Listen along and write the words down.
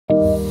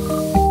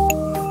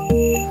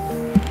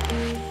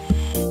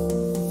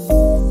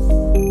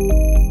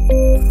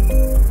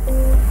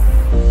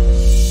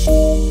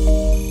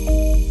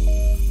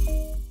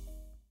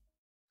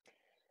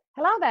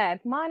said,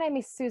 my name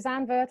is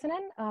Suzanne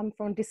Vertinen. I'm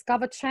from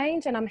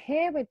DiscoverChange, and I'm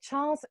here with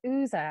Charles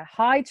Uzor.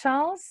 Hi,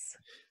 Charles.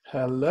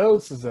 Hello,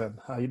 Suzanne.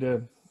 How you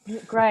doing?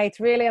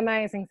 Great, really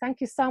amazing. Thank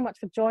you so much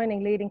for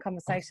joining Leading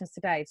Conversations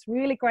today. It's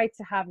really great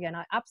to have you, and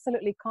I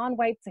absolutely can't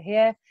wait to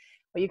hear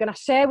what you're going to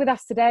share with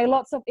us today.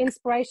 Lots of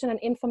inspiration and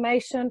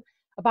information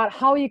about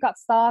how you got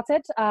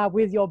started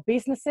with your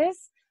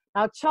businesses.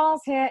 Now,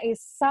 Charles here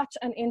is such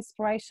an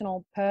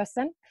inspirational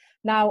person.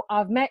 Now,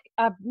 I've met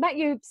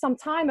you some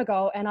time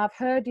ago, and I've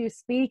heard you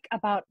speak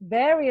about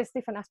various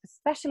different aspects,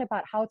 especially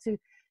about how to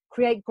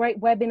create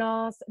great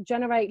webinars,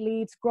 generate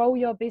leads, grow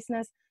your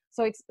business.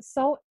 So it's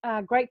so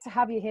great to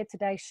have you here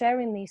today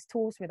sharing these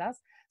tools with us.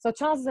 So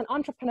Charles is an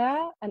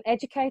entrepreneur, an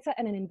educator,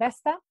 and an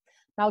investor.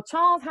 Now,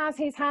 Charles has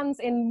his hands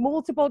in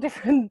multiple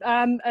different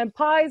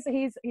pies.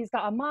 He's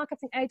got a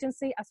marketing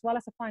agency as well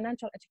as a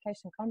financial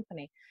education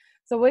company.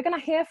 So we're going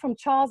to hear from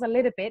Charles a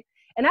little bit.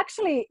 And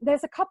actually,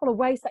 there's a couple of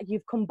ways that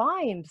you've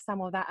combined some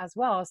of that as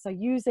well. So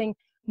using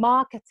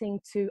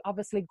marketing to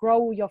obviously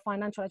grow your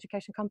financial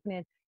education company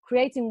and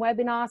creating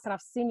webinars that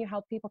I've seen you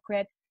help people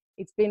create.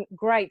 It's been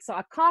great. So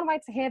I can't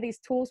wait to hear these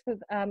tools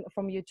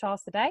from you,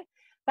 Charles, today.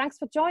 Thanks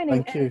for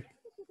joining. Thank you. If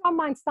you don't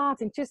mind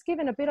starting, just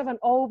giving a bit of an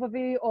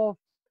overview of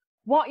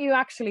what you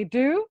actually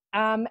do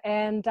and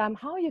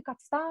how you got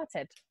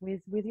started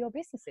with your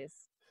businesses.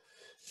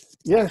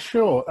 Yeah,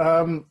 sure.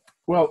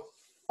 Well,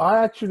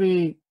 I'll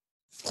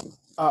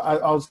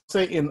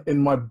say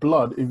in my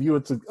blood, if you were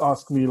to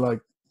ask me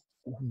like,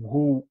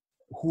 who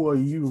are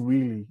you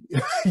really?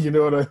 You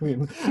know what I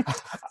mean?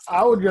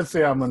 I would just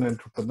say I'm an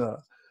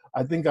entrepreneur.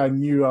 I think I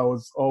knew I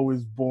was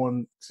always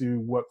born to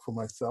work for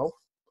myself.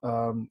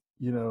 I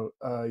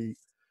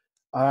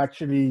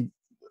actually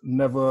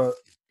never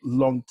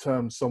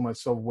long-term saw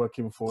myself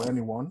working for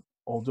anyone,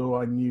 although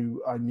I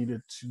knew I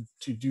needed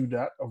to do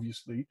that,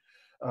 obviously.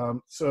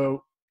 And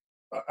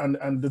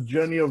the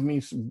journey of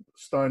me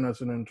starting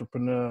as an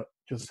entrepreneur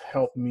just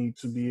helped me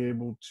to be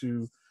able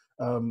to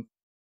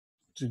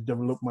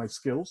develop my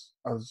skills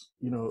as,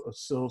 a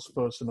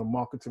salesperson, a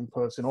marketing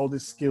person. All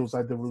these skills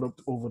I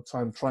developed over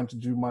time, trying to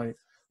do my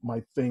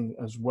thing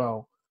as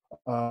well,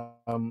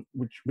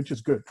 which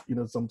is good.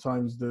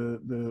 Sometimes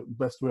the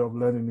best way of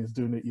learning is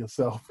doing it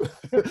yourself.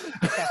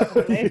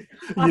 Definitely.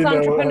 As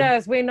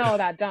entrepreneurs, we know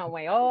that, don't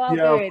we? Oh, I'll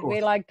do it.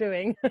 We like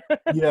doing.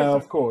 Yeah,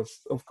 of course.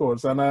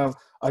 And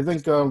I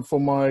think for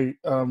my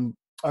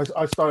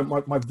I started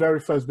my very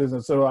first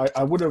business. So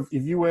I would have,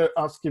 if you were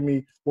asking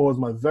me what was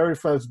my very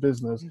first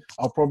business,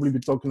 I'll probably be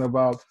talking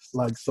about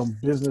like some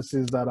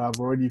businesses that I've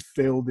already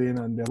failed in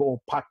and they're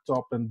all packed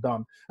up and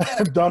done,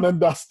 done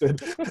and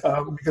dusted,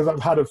 because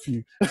I've had a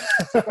few.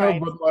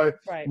 Right. But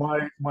Right.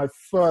 my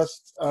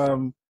first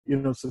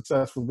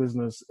successful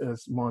business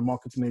is my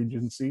marketing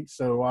agency.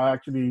 So I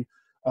actually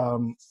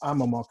I'm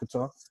a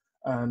marketer,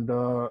 and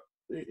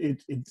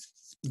it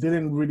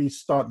didn't really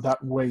start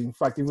that way. In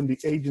fact, even the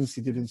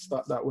agency didn't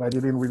start that way. I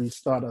didn't really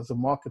start as a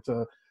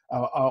marketer.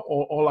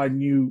 All I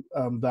knew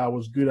that I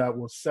was good at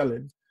was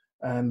selling.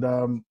 And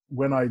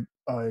when I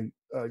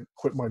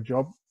quit my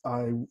job,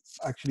 I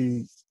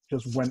actually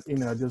just went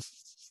in. I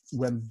just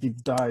went deep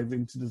dive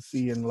into the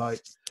sea and like,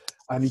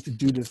 I need to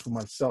do this for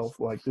myself.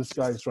 Like, this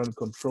guy is trying to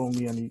control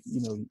me, and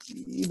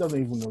he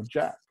doesn't even know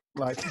jack.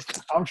 Like,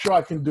 I'm sure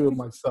I can do it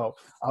myself.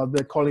 Out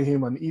there calling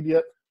him an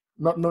idiot,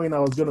 not knowing I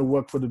was going to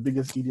work for the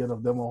biggest idiot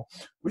of them all,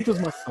 which was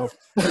myself.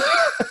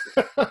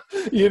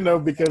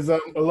 Because a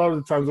lot of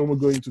the times when we're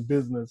going into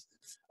business,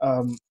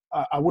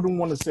 I wouldn't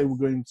want to say we're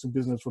going into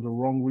business for the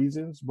wrong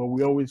reasons, but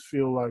we always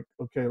feel like,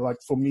 okay, like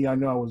for me, I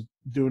know I was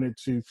doing it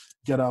to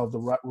get out of the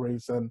rat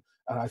race, and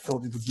I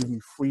felt it would give me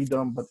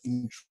freedom, but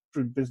in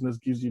truth, business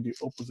gives you the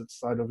opposite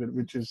side of it,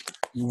 which is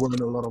you're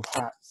wearing a lot of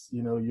hats.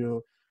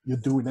 You're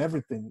doing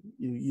everything.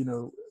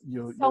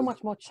 You're so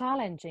much more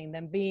challenging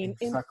than being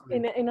exactly.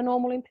 in a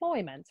normal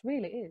employment. It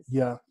really is.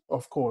 Yeah,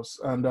 of course.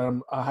 And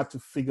I had to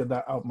figure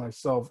that out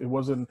myself. It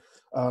wasn't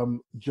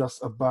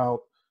just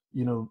about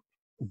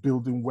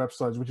building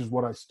websites, which is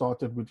what I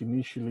started with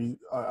initially.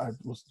 I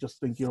was just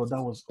thinking,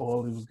 that was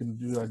all it was going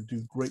to do. I'd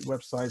do great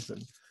websites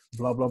and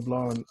blah blah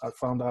blah. And I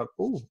found out,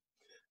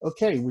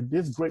 okay, with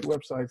this great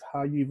websites, how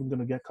are you even going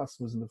to get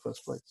customers in the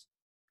first place?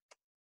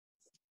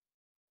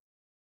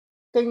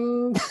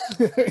 Ding.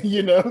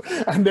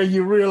 And then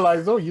you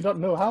realize, you don't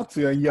know how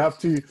to, and you have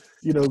to,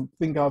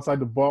 think outside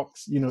the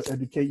box,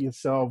 educate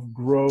yourself,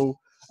 grow.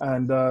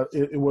 And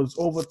it was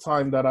over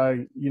time that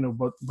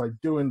but by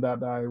doing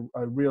that,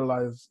 I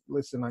realized,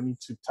 listen, I need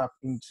to tap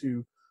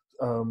into,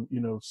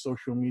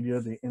 social media,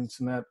 the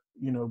internet,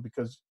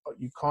 because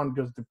you can't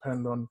just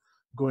depend on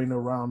going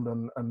around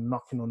and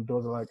knocking on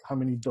doors. Like, how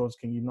many doors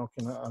can you knock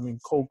in? I mean,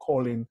 cold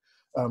calling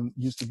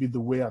used to be the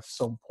way at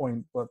some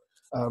point, but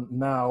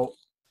now,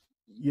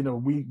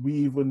 we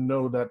even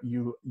know that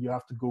you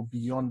have to go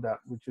beyond that,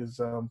 which is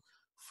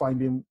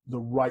finding the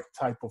right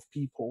type of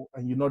people.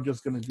 And you're not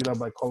just going to do that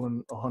by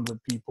calling 100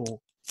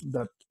 people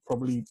that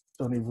probably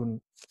don't even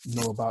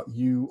know about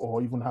you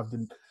or even have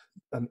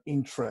an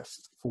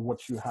interest for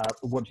what you have,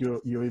 what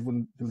you're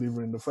even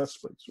delivering in the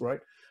first place, right?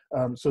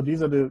 So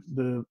these are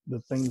the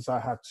things I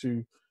had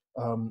to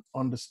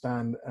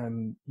understand,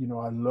 and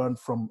I learned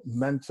from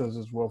mentors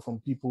as well, from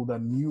people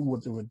that knew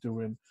what they were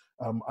doing.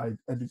 I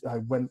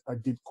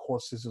did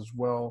courses as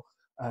well,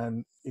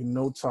 and in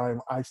no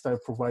time I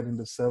started providing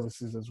the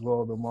services as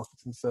well, the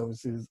marketing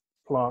services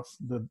plus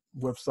the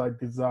website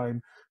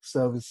design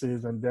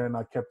services, and then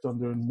I kept on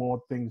doing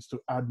more things to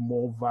add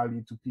more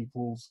value to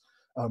people's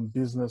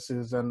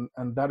businesses, and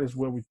that is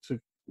where we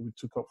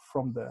took up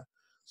from there.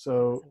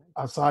 So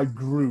as I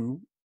grew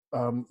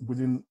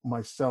within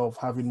myself,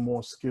 having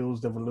more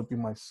skills,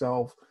 developing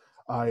myself,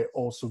 I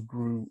also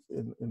grew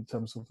in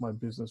terms of my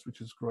business, which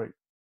is great.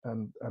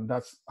 And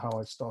that's how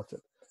I started,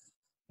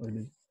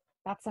 really.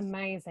 That's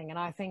amazing. And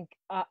I think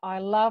I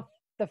love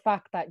the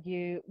fact that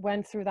you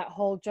went through that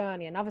whole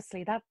journey. And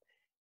obviously that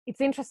it's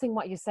interesting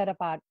what you said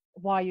about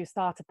why you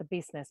started the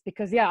business,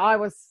 because yeah, I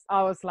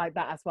was like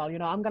that as well.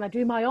 I'm going to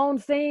do my own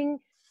thing.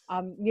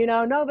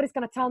 Nobody's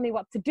going to tell me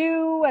what to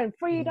do, and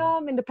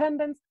freedom,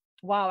 independence.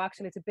 Wow,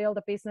 actually to build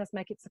a business,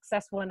 make it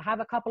successful, and have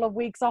a couple of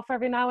weeks off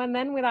every now and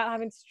then without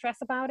having to stress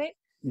about it.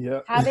 Yeah.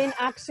 Having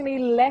actually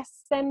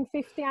less than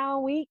 50-hour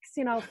weeks,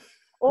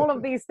 all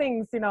of these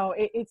things,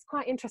 it's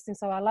quite interesting.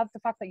 So I love the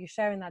fact that you're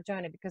sharing that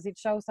journey, because it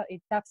shows that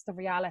that's the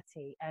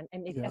reality. And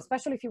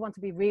especially if you want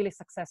to be really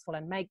successful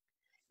and make,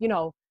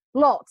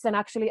 lots, and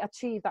actually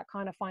achieve that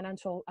kind of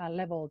financial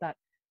level that,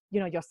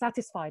 you're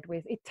satisfied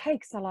with, it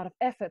takes a lot of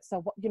effort.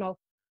 So,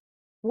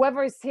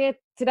 whoever is here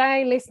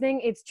today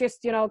listening, it's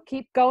just,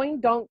 keep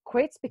going, don't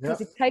quit, because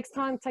it takes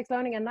time, it takes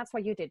learning. And that's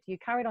what you did. You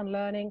carried on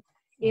learning,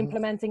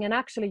 implementing, and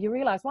actually you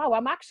realize, wow,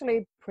 I'm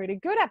actually pretty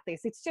good at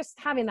this. It's just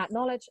having that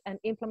knowledge and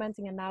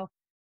implementing, and now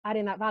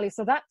adding that value.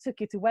 So that took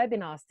you to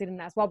webinars, didn't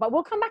it, as well? But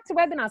we'll come back to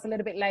webinars a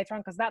little bit later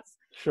on, because that's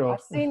sure.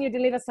 I've seen you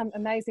deliver some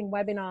amazing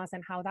webinars,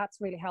 and how that's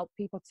really helped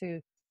people to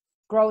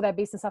grow their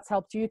business. That's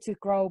helped you to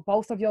grow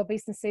both of your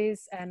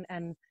businesses,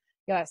 and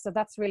yeah, so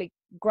that's really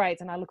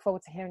great. And I look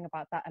forward to hearing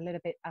about that a little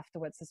bit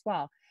afterwards as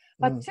well.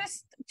 But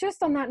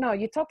just on that note,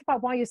 you talked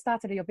about why you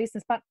started your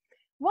business, but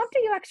what do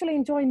you actually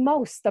enjoy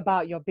most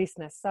about your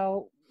business?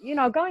 So,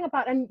 going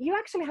about, and you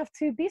actually have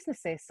 2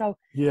 businesses. So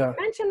you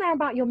mentioned there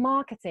about your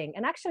marketing,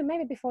 and actually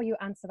maybe before you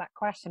answer that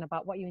question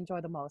about what you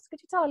enjoy the most, could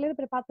you tell a little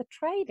bit about the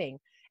trading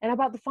and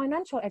about the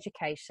financial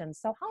education?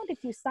 So how did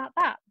you start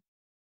that?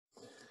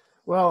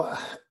 Well,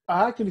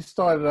 I actually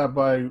started out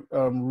by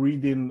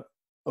reading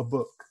a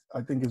book.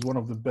 I think it's one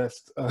of the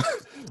best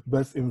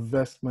best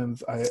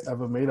investments I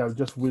ever made. I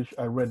just wish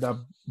I read that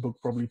book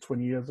probably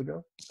 20 years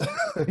ago.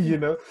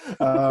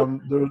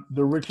 The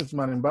Richest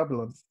Man in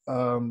Babylon,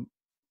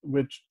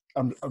 which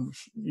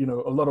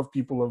a lot of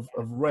people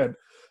have read.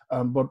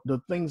 But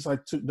the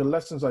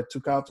lessons I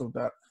took out of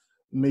that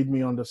made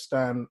me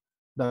understand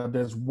that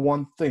there's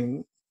one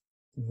thing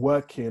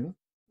working,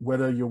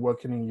 whether you're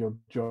working in your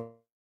job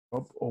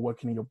or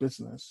working in your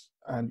business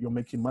and you're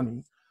making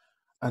money.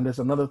 And there's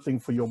another thing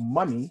for your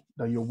money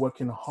that you're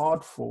working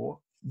hard for,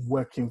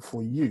 working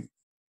for you,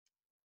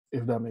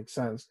 if that makes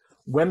sense.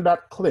 When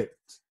that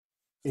clicked,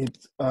 it,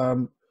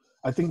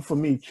 I think for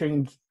me,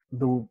 changed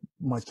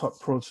my thought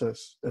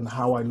process and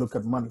how I look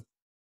at money,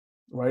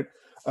 right?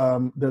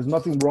 There's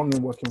nothing wrong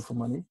in working for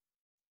money,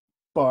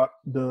 but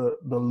the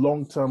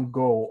long-term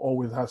goal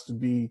always has to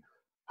be,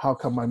 how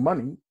can my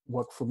money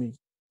work for me?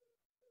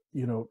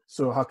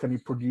 So how can you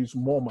produce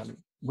more money,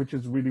 which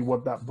is really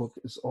what that book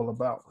is all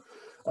about.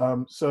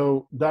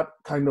 So that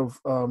kind of,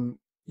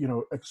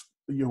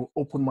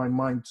 opened my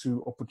mind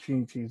to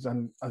opportunities.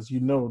 And as you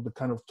know, the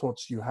kind of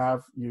thoughts you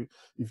have,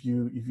 if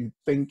you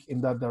think in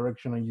that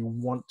direction and you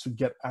want to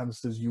get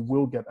answers, you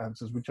will get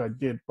answers, which I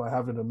did by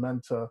having a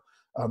mentor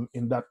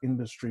in that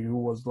industry who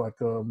was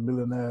like a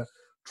millionaire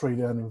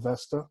trader and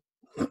investor.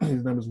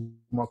 His name is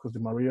Marcus de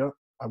Maria.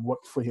 I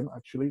worked for him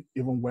actually,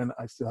 even when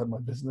I still had my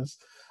business,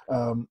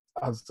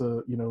 as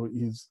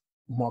his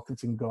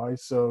marketing guy.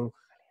 So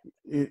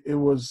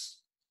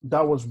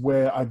that was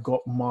where I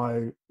got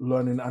my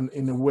learning, and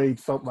in a way, it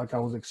felt like I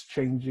was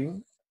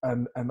exchanging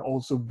and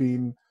also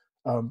being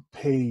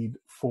paid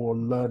for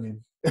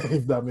learning,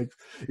 if that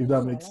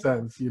makes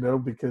sense,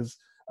 because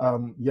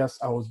yes,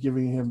 I was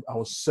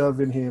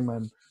serving him,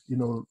 and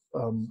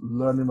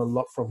learning a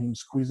lot from him,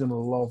 squeezing a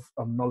lot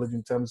of knowledge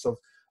in terms of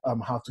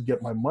how to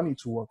get my money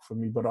to work for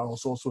me, but I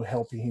was also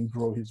helping him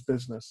grow his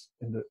business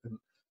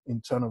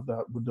in turn of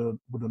that with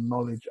the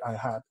knowledge I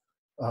had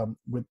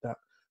with that.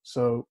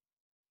 So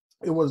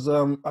it was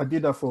I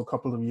did that for a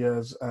couple of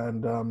years,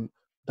 and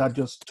that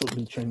just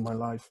totally changed my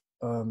life,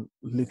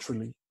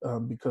 literally,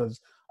 because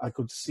I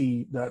could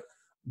see that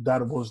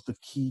was the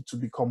key to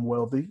become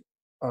wealthy.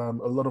 A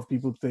lot of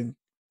people think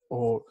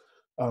or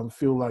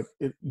feel like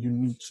you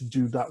need to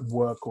do that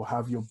work or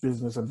have your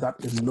business, and that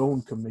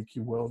alone can make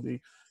you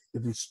wealthy.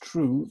 It is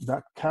true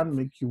that can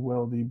make you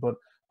wealthy, but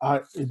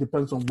it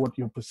depends on what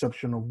your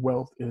perception of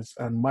wealth is.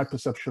 And my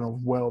perception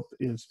of wealth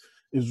is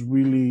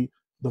really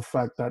the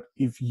fact that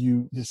if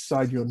you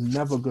decide you're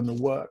never going to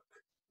work,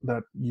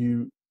 that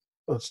you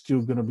are still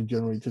going to be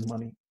generating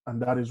money.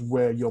 And that is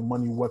where your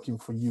money working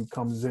for you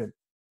comes in,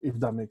 if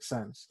that makes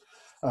sense.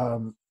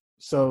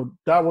 So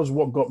that was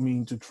what got me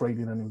into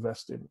trading and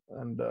investing.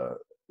 And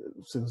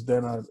since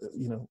then,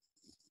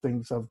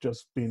 things have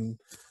just been,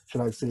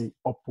 shall I say,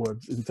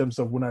 upwards in terms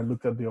of when I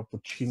look at the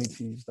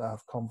opportunities that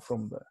have come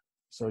from there.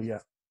 So yeah.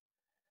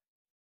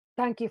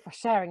 Thank you for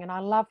sharing, and I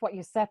love what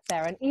you said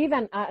there. And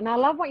even and I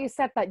love what you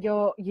said that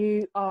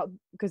you are,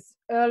 because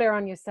earlier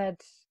on you said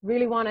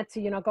really wanted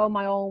to go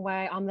my own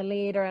way. I'm the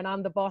leader and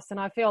I'm the boss, and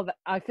I feel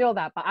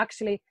that. But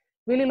actually,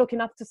 really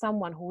looking up to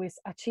someone who is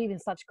achieving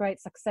such great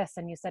success,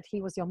 and you said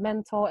he was your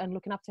mentor, and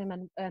looking up to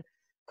him and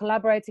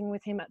collaborating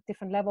with him at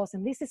different levels.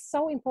 And this is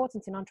so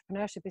important in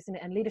entrepreneurship, isn't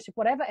it? And leadership,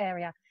 whatever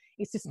area,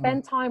 is to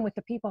spend time with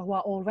the people who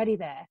are already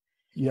there.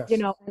 Yes.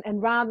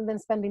 And rather than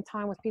spending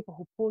time with people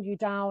who pull you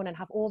down and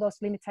have all those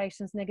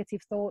limitations, negative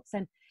thoughts,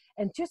 and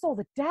just all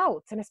the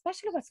doubts, and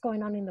especially what's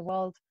going on in the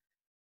world.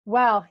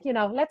 Well,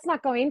 let's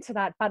not go into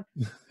that, but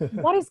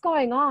what is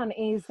going on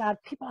is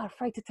that people are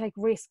afraid to take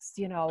risks,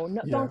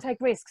 don't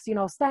take risks,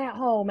 stay at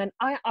home. And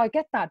I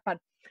get that. But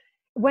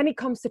when it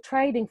comes to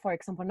trading, for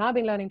example, now I've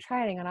been learning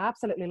trading, and I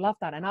absolutely love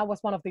that. And I was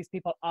one of these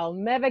people, I'll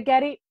never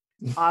get it.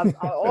 I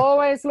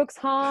always looks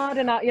hard,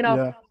 and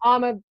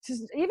I'm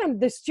even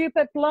the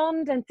stupid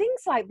blonde and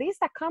things like this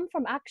that come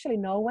from actually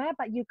nowhere,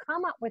 but you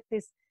come up with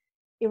this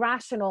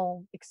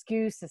irrational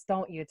excuses,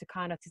 don't you, to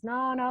kind of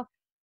no.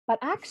 But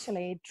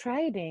actually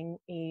trading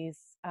is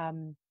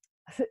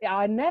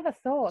I never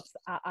thought,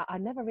 I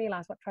never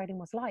realized what trading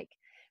was like.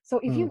 So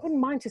if you wouldn't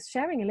mind just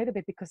sharing a little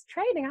bit, because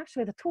trading,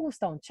 actually the tools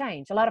don't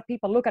change. A lot of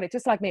people look at it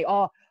just like me,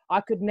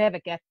 I could never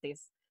get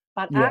this,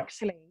 but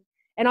actually.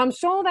 And I'm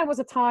sure there was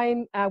a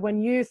time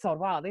when you thought,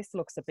 wow, this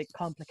looks a bit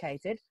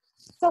complicated.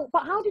 So,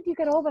 but how did you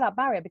get over that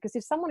barrier? Because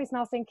if someone is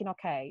now thinking,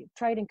 okay,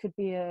 trading could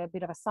be a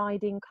bit of a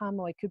side income,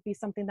 or it could be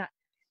something that,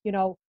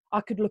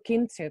 I could look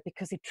into,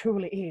 because it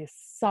truly is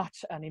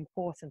such an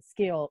important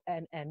skill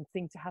and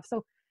thing to have.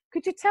 So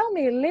could you tell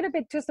me a little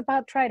bit just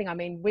about trading? I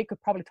mean, we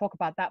could probably talk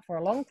about that for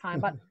a long time,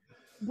 but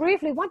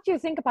briefly, what do you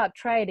think about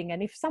trading?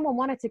 And if someone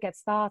wanted to get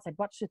started,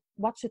 what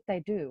should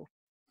they do?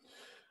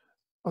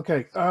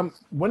 Okay.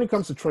 When it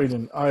comes to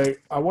trading, I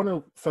want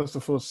to first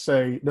of all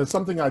say there's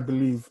something I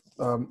believe,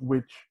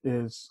 which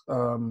is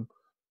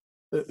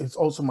it's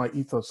also my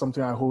ethos,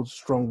 something I hold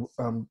strong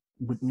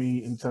with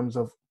me in terms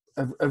of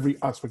every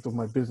aspect of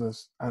my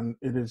business, and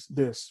it is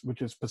this,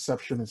 which is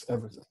perception is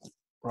everything,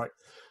 right?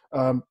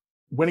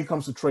 When it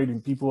comes to trading,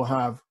 people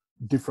have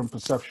different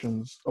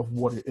perceptions of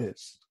what it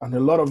is, and a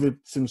lot of it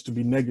seems to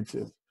be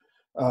negative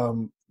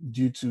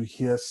due to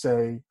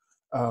hearsay.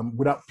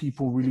 Without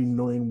people really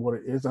knowing what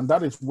it is. And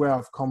that is where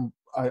I've come.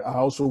 I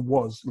also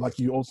was, like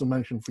you also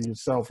mentioned for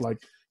yourself, like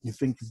you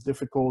think it's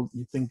difficult,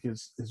 you think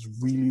it's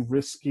really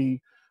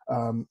risky.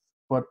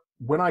 But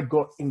when I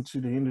got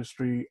into the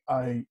industry,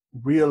 I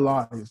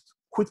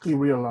quickly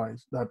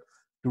realized that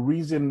the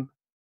reason,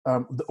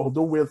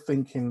 although we're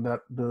thinking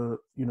that the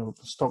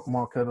stock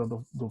market or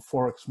the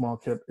Forex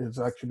market is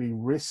actually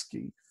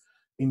risky,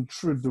 in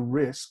truth, the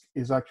risk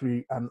is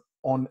actually an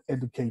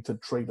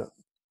uneducated trader.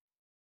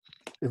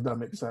 If that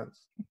makes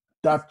sense.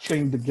 That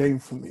changed the game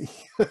for me.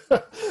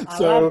 I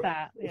love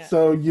that. Yeah.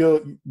 So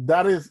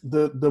that is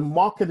the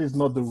market is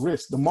not the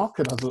risk. The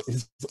market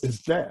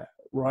is there,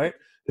 right?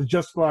 It's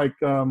just like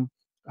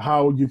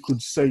how you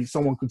could say,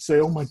 someone could say,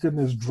 oh my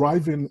goodness,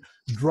 driving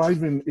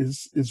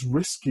is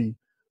risky.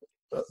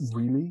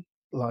 Really?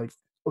 Like,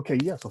 okay,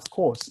 yes, of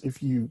course.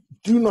 If you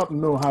do not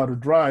know how to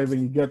drive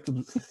and you get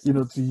to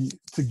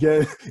to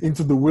get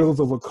into the wheels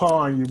of a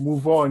car and you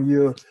move on,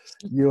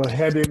 you're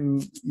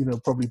heading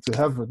probably to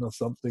heaven or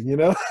something,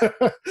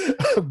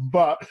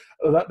 But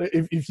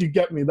if you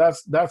get me,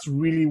 that's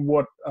really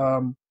what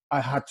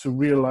I had to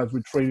realize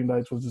with trading, that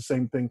it was the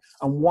same thing.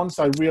 And once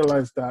I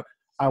realized that,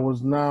 I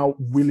was now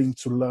willing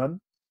to learn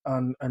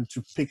and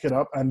to pick it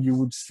up. And you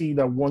would see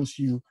that once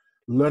you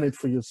learn it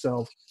for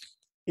yourself,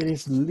 it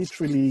is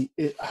literally,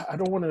 I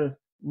don't want to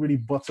really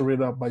butter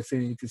it up by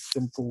saying it is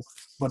simple,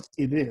 but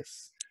it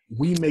is.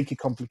 We make it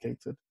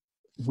complicated.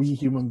 We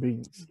human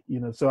beings,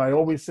 So I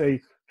always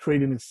say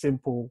trading is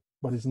simple,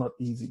 but it's not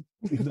easy,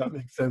 if that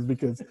makes sense,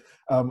 because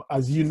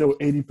as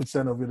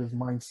 80% of it is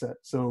mindset.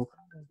 So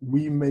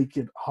we make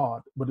it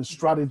hard, but the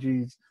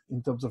strategies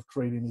in terms of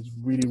trading is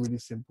really, really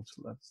simple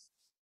to learn.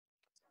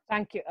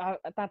 Thank you.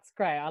 That's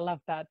great. I love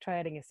that.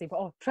 Trading is simple.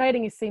 Oh,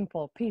 trading is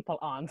simple. People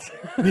aren't.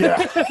 Yeah.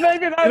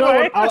 Maybe that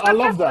way. What? I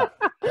love that.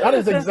 That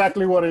is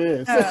exactly what it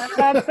is.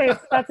 That's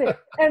it.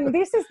 And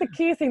this is the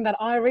key thing that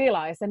I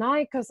realized. And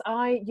because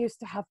I used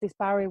to have this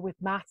barrier with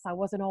maths. I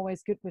wasn't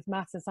always good with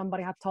maths. And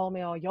somebody had told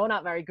me, oh, you're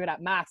not very good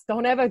at maths.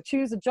 Don't ever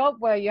choose a job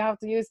where you have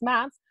to use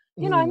maths.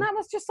 And that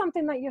was just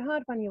something that you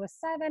heard when you were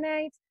 7,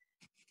 8.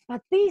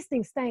 But these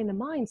things stay in the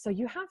mind. So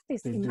you have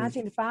this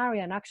imagined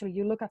barrier, and actually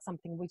you look at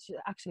something which is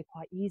actually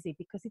quite easy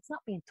because it's not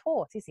being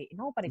taught, is it?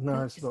 Nobody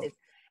teaches it.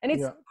 And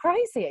it's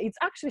crazy. It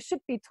actually should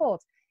be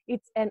taught.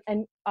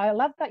 And I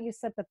love that you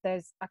said that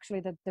there's actually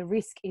the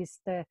risk is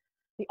the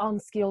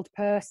unskilled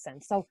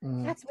person. So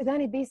that's with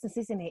any business,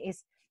 isn't it?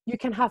 Is you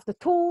can have the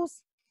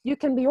tools, you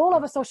can be all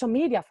over social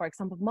media, for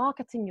example,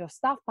 marketing your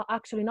stuff, but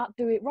actually not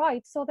do it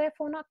right. So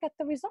therefore not get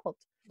the result.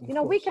 You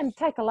know, we can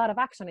take a lot of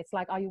action. It's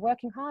like, are you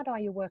working hard or are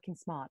you working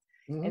smart?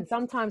 And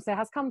sometimes there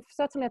has come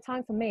certainly a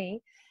time for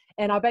me,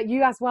 and I bet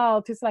you as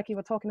well, just like you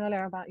were talking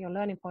earlier about your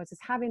learning points, is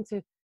having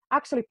to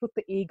actually put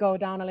the ego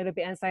down a little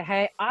bit and say,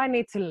 hey, I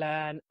need to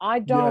learn. I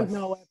don't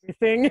know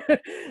everything.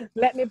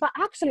 But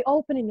actually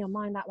opening your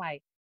mind that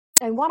way.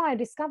 And what I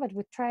discovered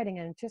with trading,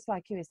 and just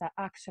like you, is that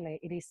actually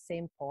it is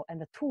simple and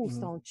the tools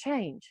don't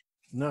change.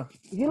 No.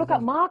 If you look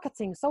at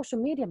marketing,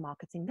 social media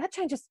marketing, that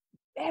changes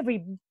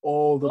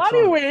all the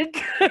bloody time.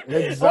 week.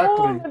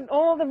 Exactly.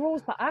 all the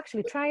rules, but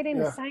actually trading,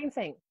 the same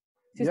thing.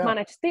 Just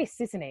manage this,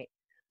 isn't it?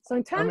 So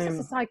in terms of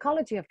the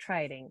psychology of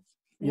trading,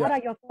 what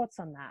are your thoughts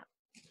on that?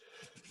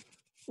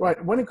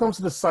 Right. When it comes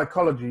to the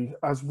psychology,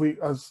 as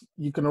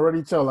you can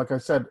already tell, like I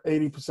said,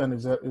 80%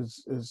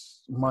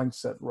 is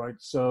mindset, right?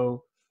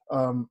 So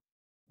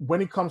when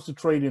it comes to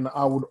trading,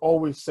 I would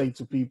always say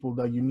to people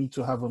that you need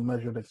to have a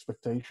measured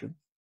expectation.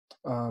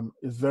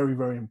 Is very,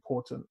 very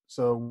important.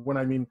 So when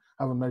I mean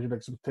have a measured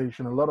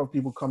expectation, a lot of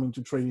people come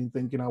into trading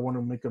thinking, I want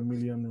to make $1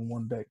 million in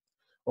one day,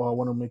 or I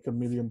want to make £1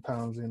 million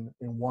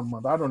in 1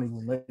 month. I don't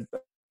even make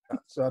that.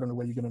 So I don't know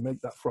where you're going to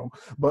make that from,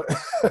 but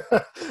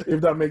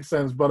if that makes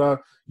sense.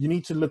 But you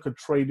need to look at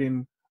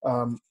trading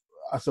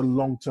as a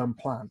long-term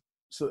plan.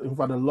 So in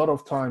fact, a lot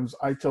of times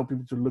I tell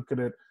people to look at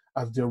it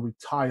as their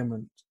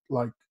retirement,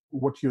 like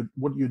what you're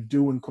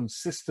doing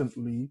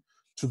consistently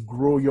to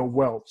grow your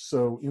wealth.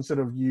 So instead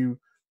of you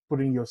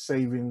putting your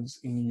savings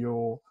in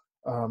your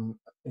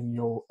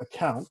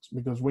account,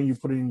 because when you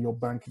put it in your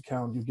bank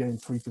account, you're getting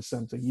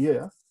 3% a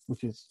year,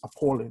 which is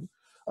appalling.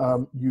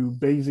 You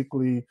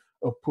basically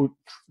put,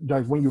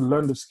 like, when you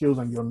learn the skills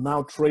and you're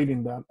now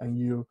trading that and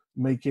you're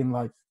making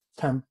like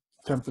 10%,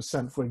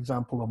 for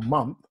example, a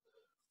month.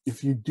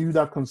 If you do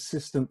that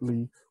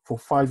consistently for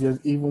 5 years,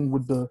 even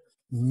with the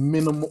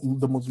minimal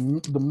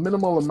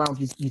amount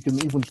you can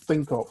even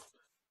think of,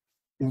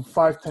 in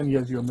 5-10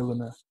 years, you're a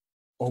millionaire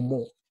or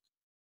more.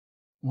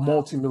 Wow.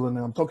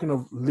 Multi-millionaire. I'm talking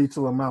of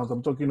little amounts.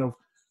 I'm talking of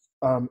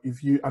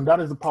and that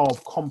is the power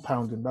of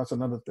compounding. That's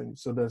another thing.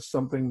 So there's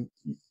something,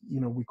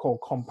 we call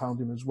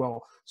compounding as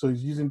well. So it's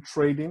using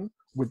trading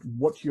with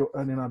what you're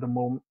earning at the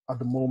moment,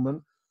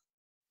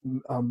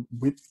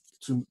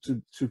 to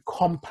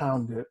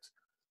compound it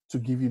to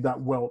give you that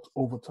wealth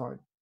over time,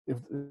 if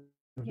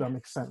that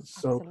makes sense.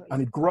 So, absolutely.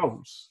 And it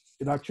grows.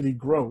 It actually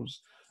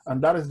grows. And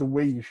that is the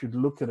way you should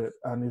look at it.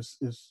 And it's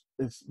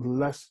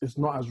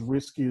not as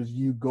risky as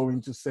you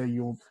going to say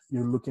you're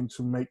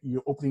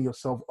opening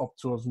yourself up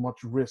to as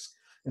much risk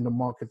in the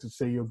market to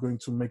say you're going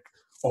to make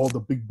all the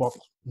big bucks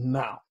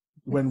now,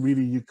 when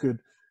really you could,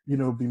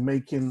 be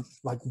making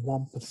like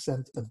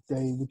 1% a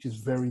day, which is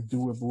very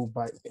doable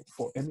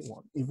for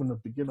anyone, even a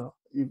beginner,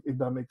 if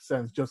that makes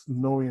sense, just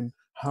knowing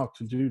how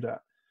to do that,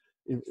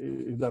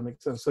 if that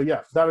makes sense. So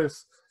yeah, that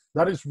is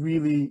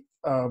really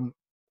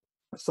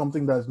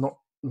something that is not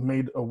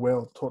made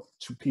aware taught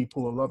to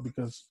people a lot,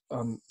 because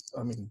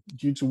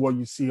due to what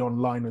you see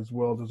online as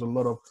well, there's a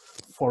lot of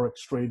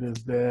forex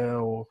traders there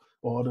or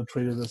other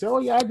traders that say, oh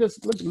yeah, I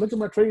just look at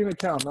my trading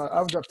account,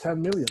 I've got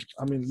 10 million.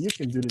 I mean, you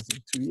can do this in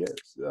 2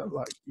 years.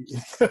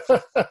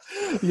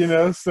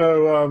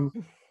 So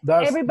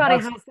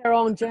everybody has their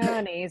own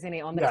journey, isn't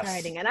it, on the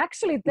trading. And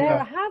actually there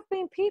have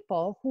been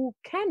people who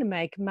can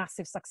make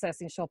massive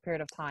success in a short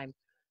period of time,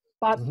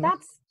 but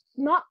that's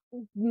not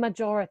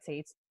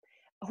majority.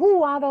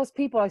 Who are those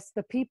people? It's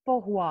the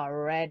people who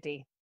are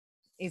ready,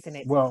 isn't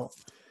it? Well,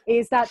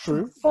 is that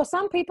true. For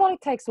some people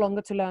it takes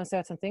longer to learn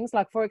certain things.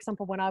 Like, for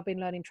example, when I've been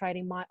learning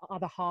trading, my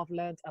other half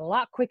learned a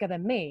lot quicker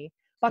than me,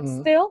 but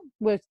still,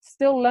 we're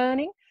still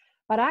learning.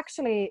 But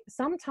actually,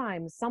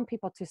 sometimes some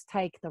people just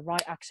take the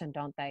right action,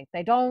 don't they?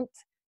 They don't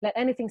let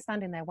anything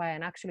stand in their way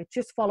and actually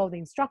just follow the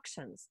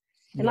instructions.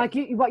 And like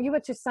what you were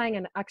just saying,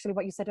 and actually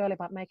what you said earlier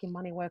about making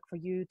money work for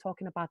you,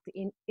 talking about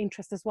the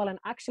interest as well, and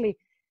actually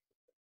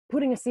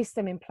putting a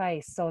system in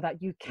place so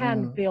that you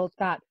can build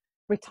that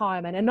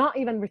retirement, and not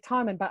even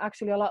retirement, but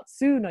actually a lot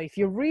sooner if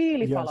you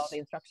really follow the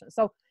instructions.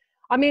 So,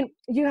 I mean,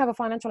 you have a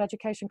financial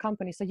education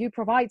company, so you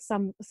provide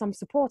some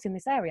support in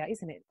this area,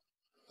 isn't it?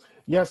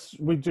 Yes,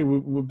 we do.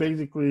 We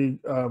basically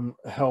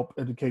help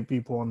educate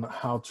people on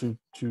how to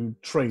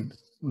trade.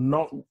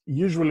 Not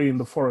usually in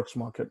the forex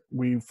market.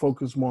 We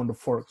focus more on the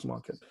forex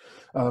market,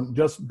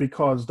 just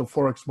because the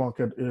forex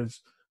market is,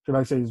 should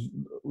I say,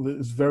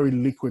 is very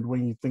liquid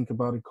when you think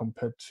about it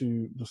compared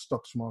to the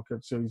stocks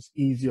market. So it's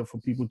easier for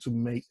people to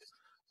make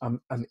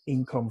an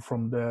income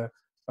from their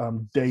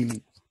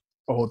daily,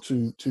 or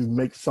to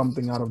make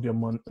something out of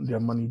their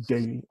money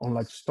daily,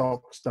 unlike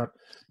stocks that,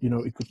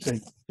 it could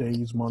take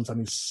days, months, and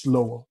it's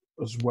slower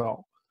as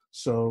well.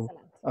 So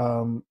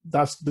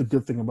that's the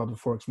good thing about the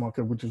forex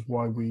market, which is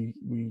why we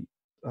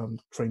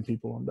train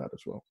people on that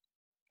as well.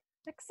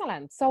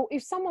 Excellent. So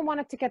if someone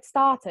wanted to get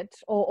started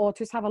or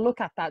just have a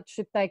look at that,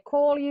 should they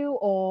call you,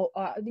 or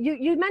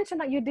you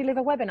mentioned that you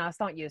deliver webinars,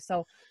 don't you?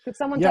 So could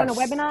someone join a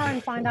webinar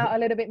and find out a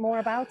little bit more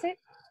about it?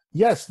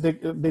 Yes,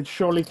 they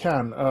surely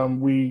can.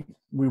 We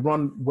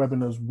run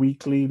webinars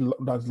weekly.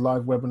 That's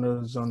live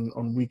webinars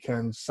on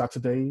weekends,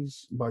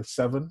 Saturdays by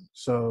 7.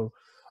 So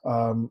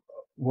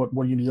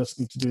what you just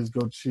need to do is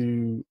go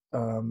to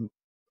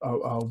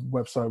our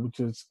website, which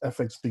is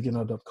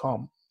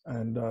fxbeginner.com,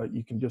 and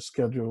you can just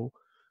schedule,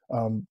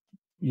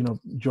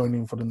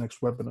 joining for the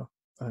next webinar,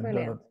 and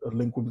Brilliant. a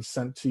link will be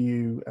sent to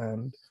you,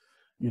 and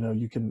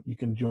you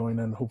can join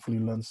and hopefully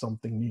learn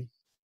something new.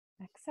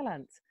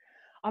 Excellent.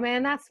 I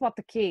mean, that's what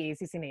the key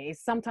is, isn't it? Is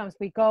sometimes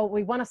we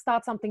want to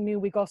start something new,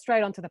 we go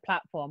straight onto the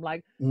platform.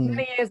 Like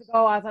many years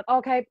ago, I thought,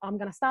 okay, I'm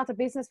going to start a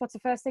business. What's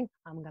the first thing?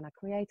 I'm going to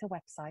create a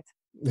website.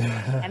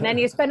 And then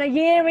you spend a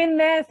year in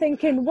there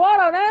thinking, what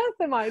on earth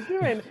am I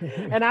doing?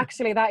 And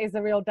actually, that is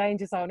the real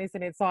danger zone,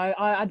 isn't it? So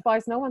I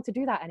advise no one to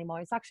do that anymore.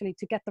 It's actually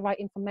to get the right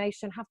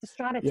information, have the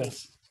strategy,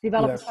 Yes.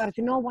 develop Yes. a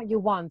strategy, know what you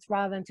want,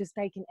 rather than just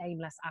taking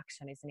aimless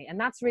action, isn't it? And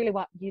that's really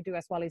what you do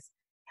as well, is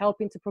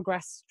helping to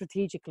progress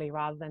strategically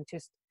rather than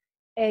just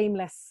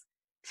aimless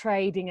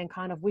trading and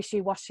kind of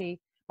wishy-washy,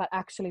 but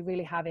actually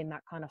really having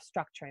that kind of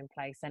structure in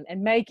place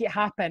and make it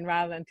happen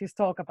rather than just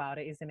talk about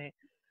it, isn't it?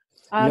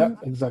 Yeah,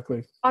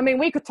 exactly. I mean,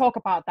 we could talk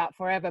about that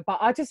forever, but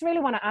I just really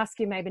want to ask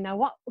you maybe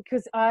now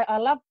because I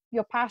love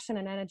your passion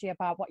and energy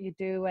about what you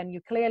do, and you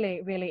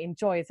clearly really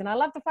enjoy it. And I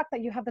love the fact that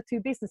you have the two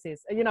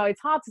businesses.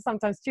 It's hard to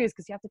sometimes choose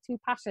because you have the two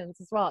passions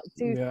as well,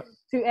 two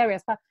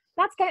areas. But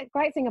that's the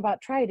great thing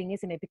about trading,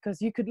 isn't it?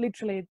 Because you could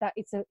literally,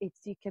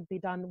 it could be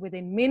done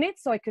within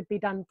minutes, or it could be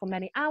done for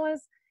many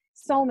hours.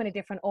 So many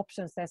different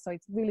options there. So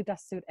it really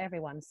does suit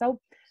everyone. So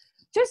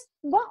just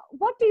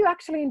what do you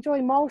actually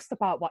enjoy most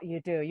about what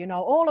you do?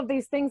 All of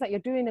these things that you're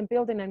doing and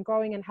building and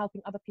growing and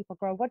helping other people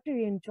grow. What do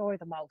you enjoy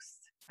the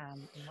most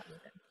in what you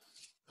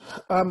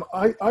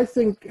do? I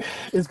think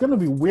it's going to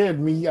be weird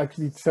me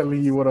actually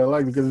telling you what I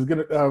like, because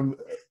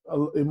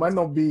it might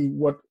not be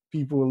what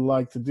people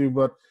like to do,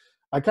 but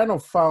I kind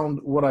of found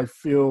what I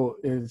feel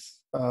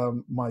is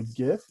my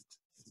gift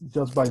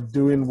just by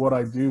doing what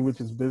I do, which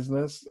is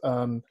business.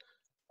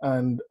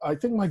 And I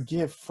think my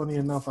gift, funny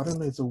enough, I don't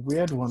know, it's a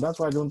weird one. That's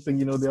why I don't think,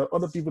 there are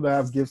other people that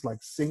have gifts like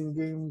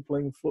singing,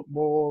 playing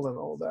football and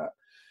all that.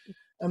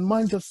 And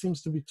mine just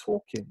seems to be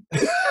talking.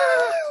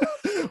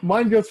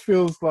 Mine just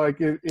feels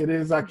like it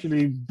is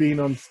actually being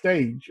on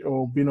stage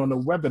or being on a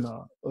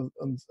webinar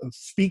and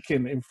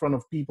speaking in front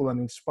of people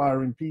and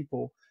inspiring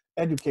people,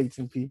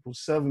 educating people,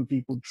 serving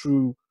people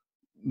through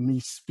me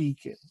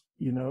speaking,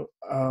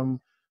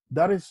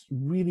 that is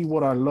really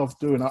what I love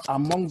doing.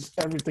 Amongst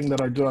everything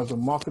that I do as a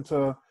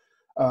marketer,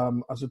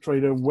 as a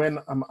trader, when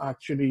I'm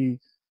actually,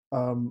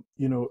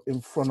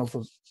 in front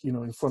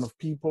of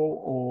people,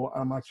 or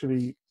I'm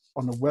actually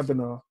on a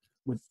webinar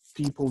with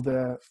people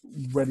there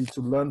ready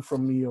to learn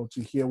from me or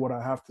to hear what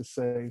I have to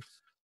say,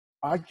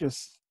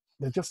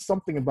 there's just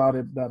something about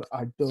it that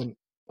I don't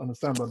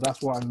understand, but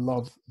that's what I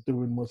love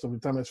doing most of the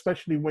time,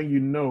 especially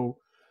when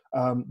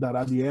that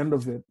at the end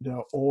of it,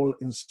 they're all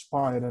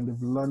inspired and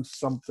they've learned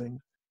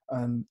something,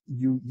 and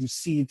you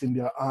see it in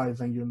their eyes,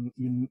 and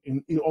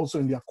you also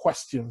in their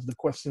questions, the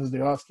questions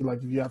they ask you,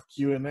 like if you have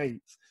Q&As,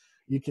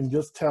 you can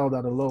just tell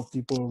that a lot of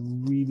people are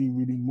really,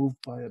 really moved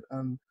by it.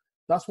 And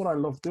that's what I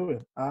love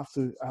doing. I have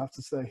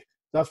to say,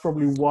 that's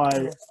probably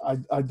why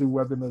I do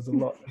webinars a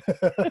lot.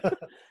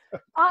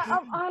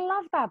 I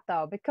love that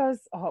though, because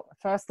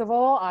first of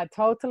all, I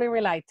totally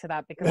relate to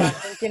that, because I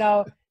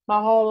think, my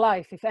whole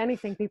life, if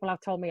anything, people have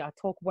told me I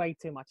talk way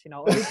too much.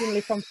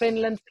 Originally from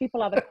Finland,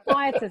 people are the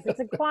quietest. It's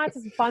the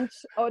quietest bunch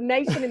or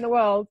nation in the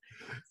world.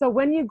 So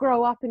when you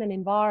grow up in an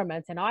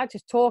environment, and I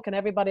just talk and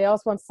everybody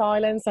else wants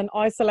silence and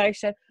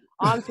isolation,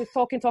 I'm just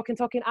talking,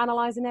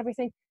 analyzing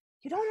everything.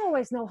 You don't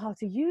always know how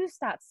to use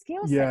that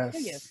skill set,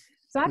 do you?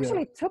 So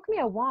actually it took me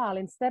a while,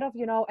 instead of,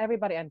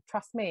 everybody, and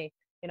trust me,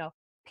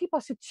 people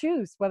should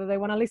choose whether they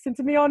want to listen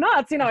to me or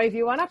not. If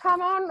you want to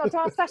come on to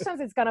our sessions,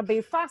 it's going to be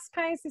fast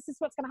paced. This is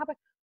what's going to happen.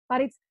 But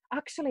it's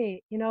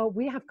actually,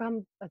 we have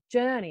come a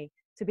journey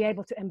to be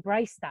able to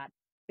embrace that,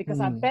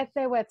 because I bet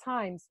there were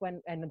times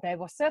when, and there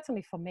was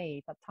certainly for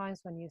me, but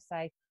times when you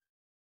say,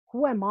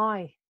 who am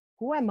I?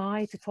 Who am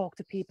I to talk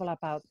to people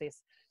about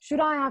this? Should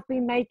I have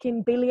been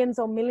making billions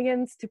or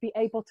millions to be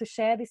able to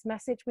share this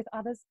message with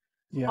others?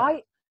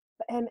 And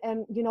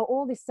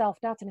all this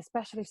self-doubt, and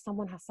especially if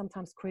someone has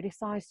sometimes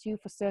criticized you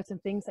for certain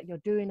things that you're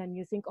doing, and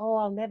you think, oh,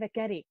 I'll never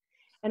get it.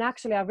 And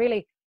actually, I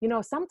really,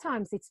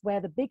 sometimes it's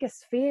where the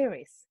biggest fear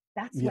is.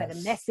 That's where the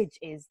message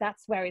is.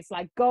 That's where it's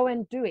like, go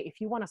and do it.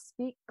 If you want to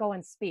speak, go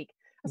and speak.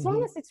 As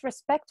long as it's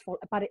respectful,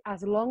 but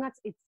as long as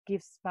it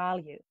gives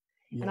value.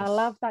 And I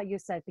love that you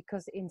said,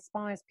 because it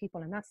inspires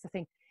people. And that's the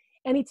thing.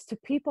 And it's to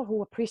people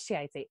who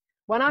appreciate it.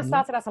 When I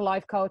started as a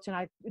life coach, and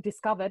I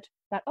discovered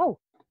that,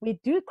 we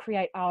do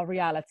create our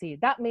reality.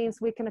 That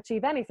means we can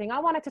achieve anything. I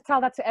wanted to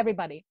tell that to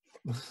everybody.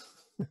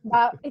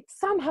 But it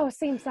somehow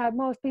seems that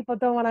most people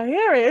don't want to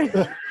hear it.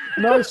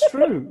 No, it's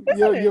true.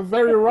 You're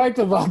very right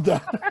about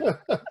that.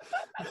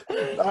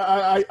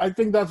 I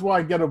think that's why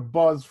I get a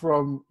buzz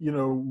from,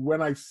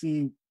 when I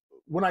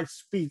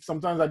speak.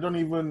 Sometimes I don't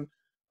even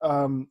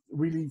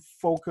really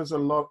focus a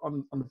lot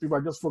on the people.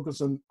 I just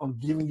focus on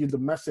giving you the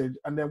message.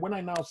 And then when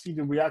I now see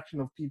the reaction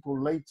of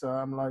people later,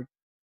 I'm like,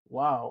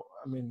 wow,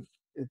 I mean,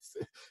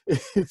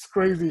 it's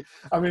crazy.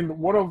 I mean,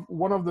 one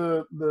of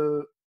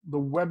the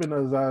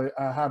webinars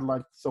I had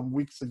like some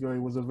weeks ago,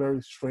 it was a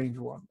very strange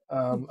one.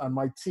 And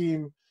my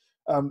team,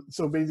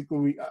 so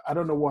basically I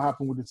don't know what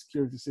happened with the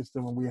security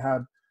system, and we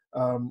had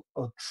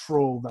a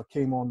troll that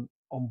came on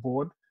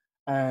board.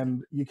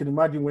 And you can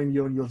imagine when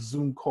you're on your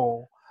Zoom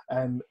call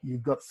and you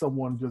got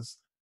someone just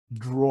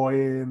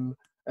drawing,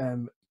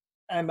 and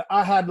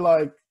I had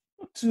like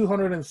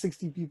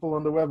 260 people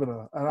on the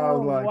webinar, and I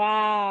was like,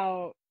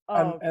 wow.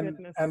 Oh,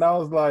 goodness. And I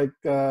was like,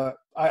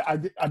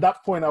 at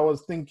that point I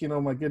was thinking,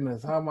 oh my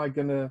goodness, how am I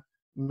gonna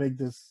make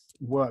this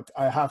work?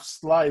 I have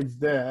slides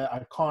there,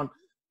 I can't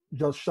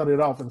just shut it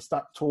off and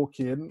start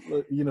talking.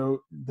 You know,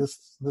 the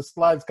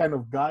slides kind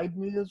of guide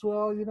me as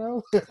well, you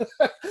know.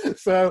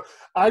 So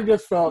I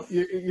just felt,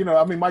 you know,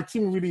 I mean, my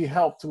team really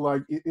helped to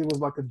like, it was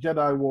like a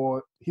Jedi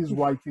war. He's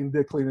writing,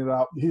 they're cleaning it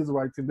out. He's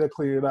writing, they're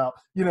cleaning it out.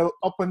 You know,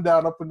 up and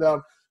down, up and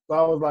down. So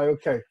I was like,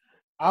 okay,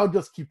 I'll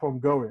just keep on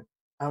going.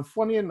 And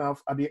funny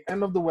enough, at the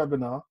end of the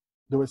webinar,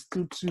 there was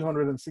still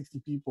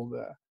 260 people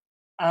there,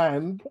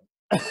 and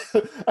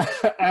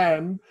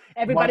and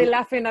everybody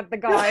laughing at the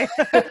guy.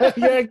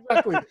 Yeah,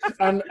 exactly.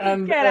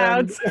 And get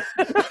out.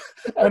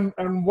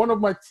 And one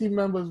of my team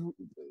members,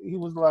 he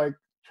was like,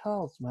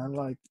 Charles, man,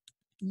 like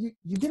you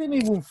didn't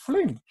even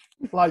flinch.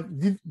 Like,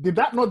 did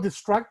that not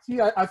distract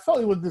you? I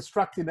felt it was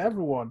distracting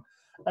everyone.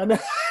 And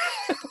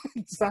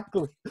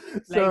exactly.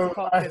 So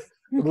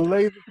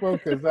laser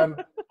focus.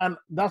 And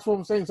that's what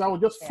I'm saying. So I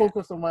was just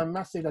focused on my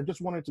message I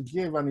just wanted to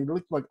give. And it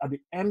looked like at the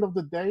end of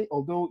the day,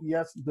 although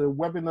yes, the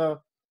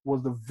webinar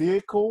was the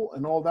vehicle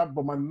and all that,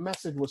 but my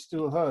message was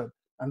still heard.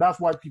 And that's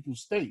why people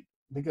stayed,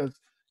 because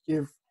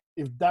if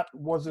that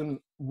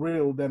wasn't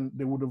real, then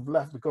they would have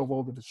left because of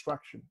all the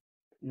distraction,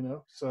 you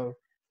know. So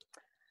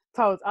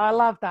Told, I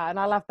love that, and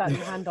I love that you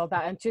handled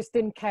that and just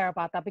didn't care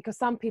about that, because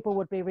some people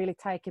would be really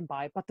taken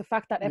by it. But the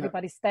fact that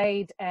everybody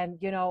stayed and,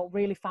 you know,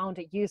 really found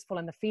it useful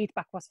and the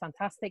feedback was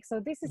fantastic. So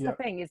this is the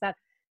thing, is that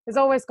there's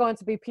always going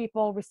to be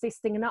people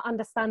resisting and not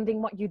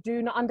understanding what you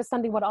do, not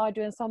understanding what I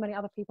do and so many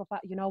other people.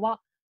 But you know what?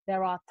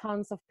 There are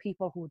tons of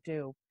people who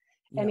do.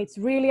 And it's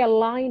really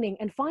aligning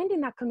and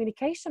finding that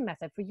communication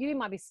method. For you, it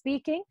might be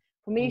speaking.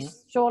 For me,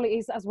 surely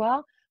is as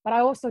well. But I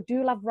also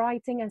do love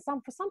writing, and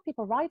for some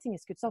people, writing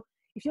is good. So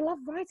if you love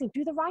writing,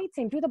 do the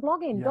writing, do the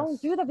blogging,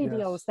 don't do the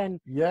videos. Then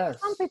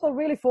some people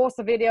really force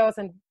the videos,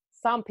 and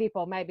some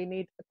people maybe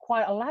need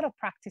quite a lot of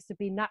practice to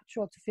be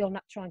natural, to feel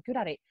natural and good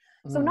at it.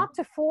 So not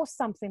to force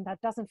something that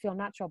doesn't feel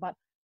natural, but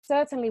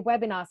certainly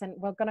webinars, and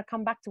we're going to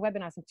come back to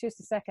webinars in just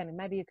a second, and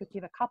maybe you could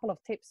give a couple of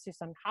tips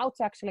just on how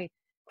to actually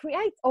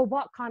create or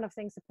what kind of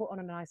things to put on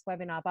a nice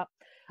webinar. But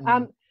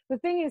the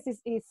thing is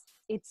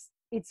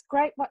it's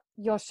great what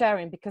you're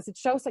sharing, because it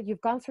shows that you've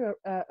gone through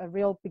a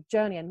real big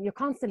journey and you're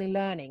constantly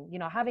learning, you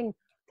know, having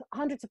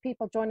hundreds of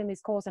people joining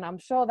these courses. And I'm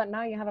sure that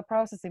now you have a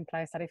process in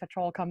place that if a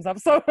troll comes up,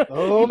 so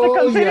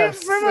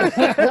yes. There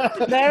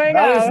we go.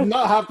 That is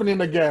not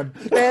happening again.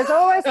 There's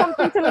always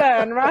something to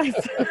learn, right?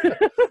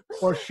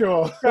 For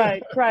sure.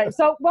 Great.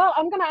 So, well,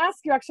 I'm going to ask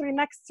you actually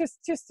next,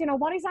 just, you know,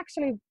 what is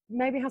actually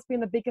maybe has been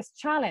the biggest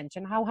challenge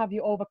and how have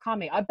you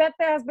overcome it? I bet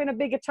there has been a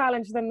bigger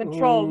challenge than the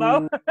troll,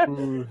 no?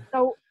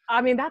 So,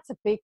 I mean, that's a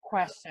big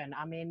question.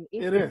 I mean,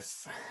 it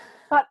is.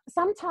 But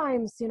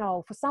sometimes, you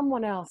know, for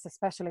someone else,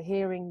 especially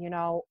hearing, you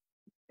know,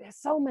 there's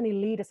so many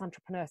leaders,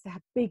 entrepreneurs, they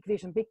have big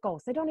vision, big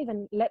goals. They don't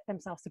even let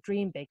themselves to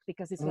dream big,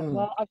 because it's like,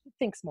 well, I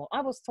think small.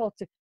 I was taught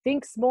to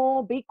think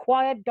small, be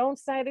quiet, don't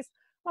say this.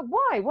 Like,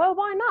 why? Well,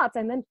 why not?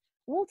 And then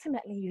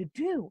ultimately you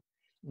do.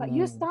 But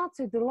you start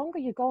to, the longer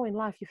you go in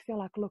life, you feel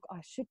like, look,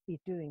 I should be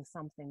doing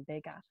something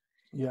bigger.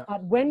 Yeah.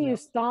 But when you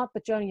start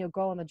the journey, you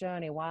go on the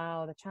journey,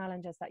 wow, the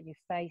challenges that you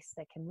face,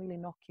 they can really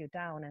knock you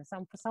down. And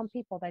for some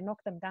people, they knock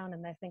them down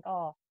and they think,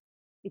 oh,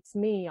 it's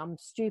me, I'm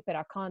stupid,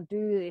 I can't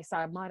do this,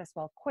 I might as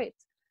well quit.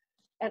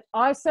 And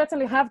I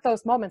certainly have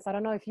those moments. I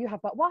don't know if you have,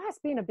 but what has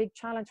been a big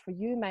challenge for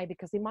you, maybe,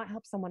 because it might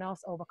help someone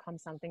else overcome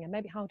something, and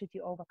maybe how did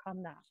you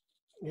overcome that?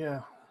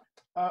 Yeah,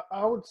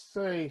 I would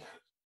say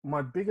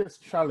my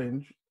biggest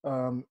challenge,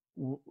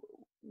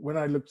 when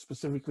I looked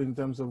specifically in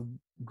terms of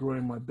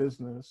growing my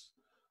business,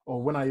 or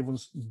when I even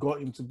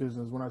got into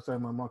business, when I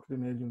started my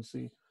marketing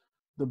agency,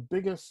 the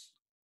biggest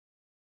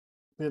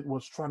bit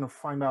was trying to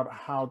find out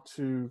how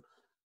to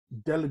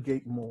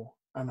delegate more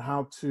and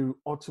how to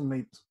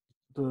automate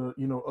a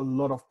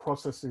lot of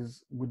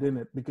processes within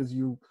it, because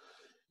you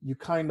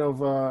kind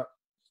of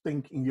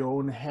think in your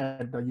own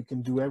head that you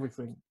can do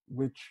everything,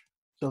 which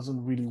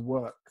doesn't really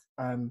work.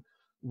 And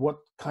what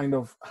kind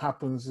of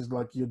happens is,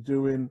 like, you're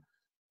doing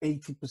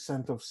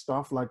 80% of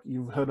stuff, like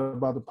you've heard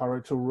about the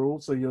Pareto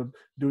rule. So you're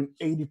doing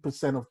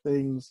 80% of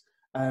things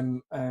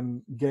and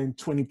getting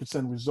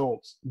 20%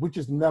 results, which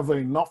is never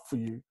enough for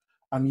you.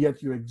 And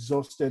yet you're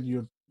exhausted,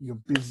 you're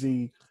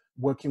busy,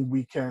 working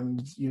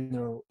weekends, you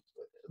know,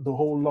 the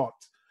whole lot.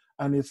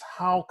 And it's,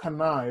 how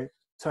can I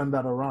turn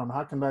that around?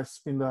 How can I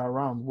spin that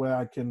around where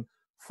I can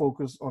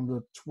focus on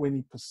the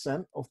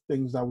 20% of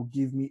things that will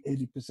give me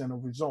 80%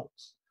 of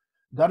results.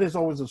 That is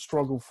always a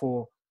struggle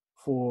for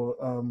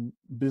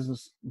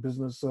business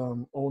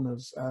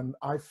owners, and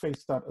I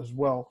faced that as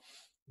well,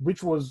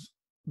 which was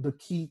the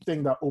key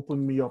thing that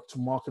opened me up to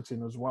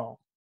marketing as well,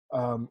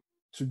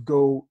 to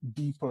go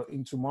deeper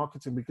into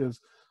marketing, because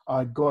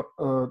I got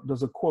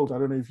there's a quote, I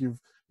don't know if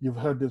you've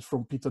heard this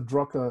from Peter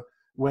Drucker,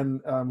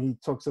 when he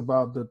talks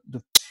about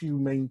the two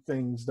main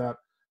things that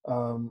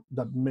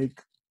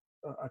make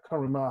I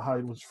can't remember how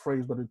it was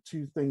phrased, but the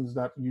two things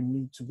that you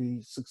need to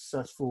be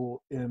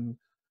successful in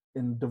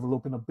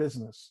developing a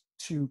business,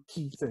 two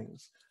key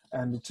things.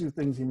 And the two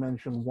things he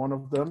mentioned, one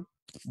of them,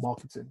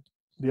 marketing.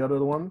 The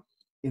other one,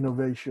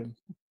 innovation.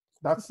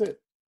 That's it.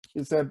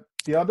 He said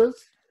the others,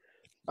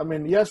 I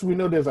mean, yes, we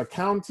know there's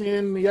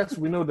accounting. Yes,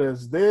 we know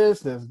there's this,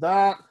 there's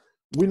that.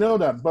 We know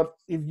that. But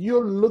if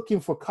you're looking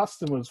for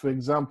customers, for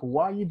example,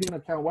 why are you doing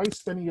account? Why are you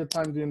spending your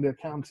time doing the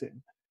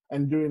accounting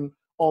and doing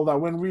all that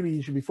when really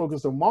you should be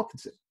focused on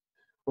marketing,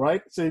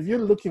 right? So if you're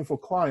looking for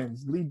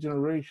clients, lead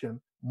generation,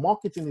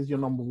 marketing is your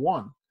number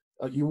one.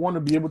 You want to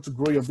be able to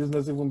grow your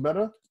business even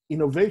better.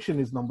 Innovation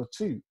is number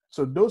two.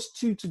 So those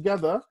two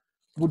together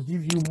would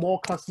give you more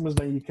customers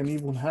than you can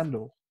even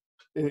handle,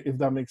 if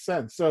that makes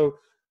sense. So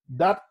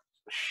that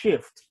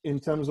shift in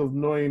terms of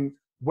knowing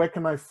where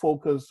can I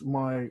focus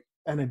my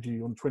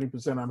energy on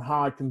 20% and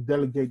how I can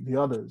delegate the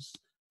others,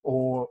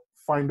 or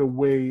find a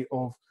way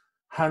of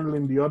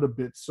handling the other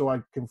bits so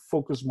I can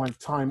focus my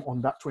time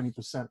on that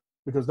 20%,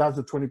 because that's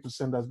the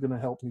 20% that's going to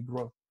help me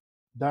grow.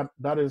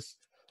 That is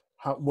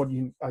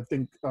I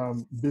think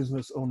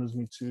business owners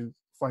need to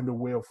find a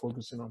way of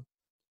focusing on.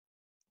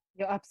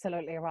 You're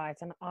absolutely right.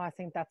 And I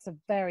think that's a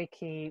very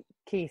key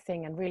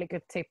thing, and really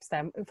good tips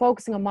there.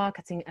 Focusing on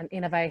marketing and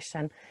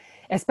innovation,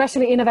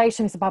 especially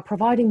innovation, is about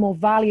providing more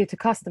value to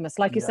customers.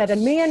 Like you said,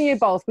 and me and you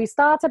both, we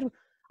started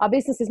our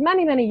businesses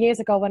many, many years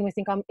ago when we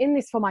think I'm in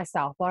this for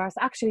myself, whereas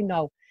actually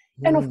no.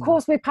 And of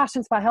course we're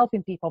passionate about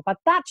helping people, but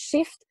that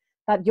shift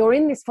that you're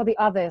in this for the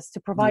others to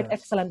provide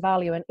excellent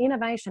value and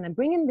innovation, and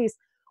bring in these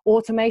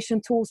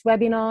automation tools,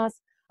 webinars.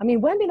 I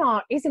mean,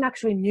 webinar isn't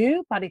actually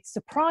new, but it's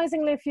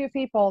surprisingly few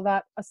people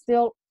that are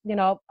still,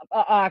 are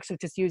actually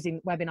just using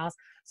webinars.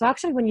 So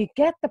actually, when you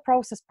get the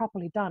process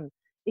properly done,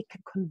 it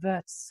can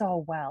convert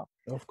so well.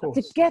 Of course.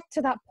 But to get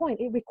to that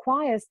point, it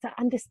requires the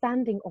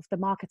understanding of the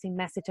marketing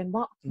message and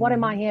what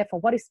am I here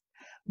for?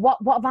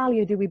 What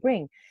value do we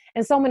bring?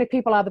 And so many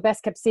people are the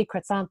best kept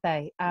secrets, aren't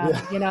they?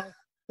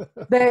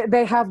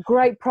 They have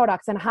great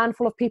products, and a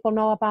handful of people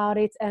know about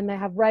it, and they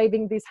have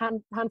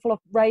handful of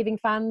raving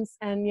fans,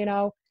 and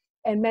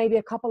and maybe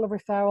a couple of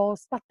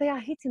referrals, but they are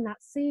hitting that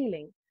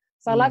ceiling.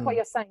 So I like what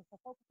you're saying, for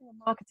focusing on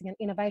marketing and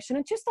innovation.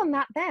 And just on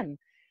that then,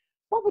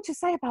 what would you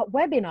say about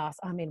webinars?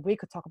 I mean, we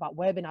could talk about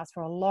webinars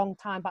for a long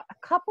time, but a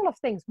couple of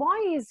things.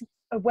 Why is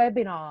a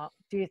webinar,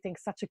 do you think,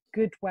 such a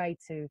good way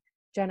to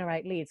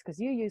generate leads? Because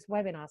you use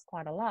webinars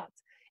quite a lot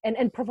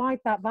and provide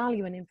that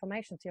value and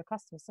information to your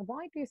customers. So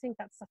why do you think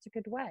that's such a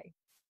good way?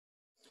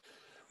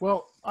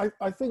 Well,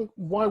 I think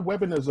why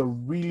webinars are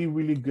really,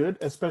 really good,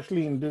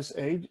 especially in this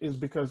age, is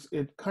because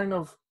it kind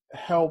of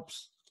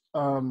helps,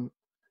 how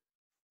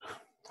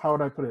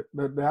would I put it?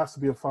 There has to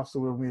be a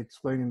faster way of me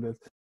explaining this.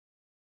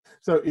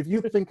 So if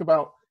you think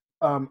about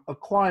a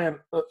client,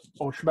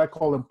 or should I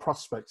call them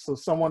prospects? So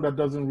someone that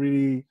doesn't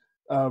really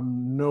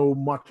know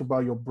much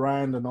about your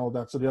brand and all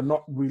that, so they're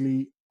not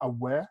really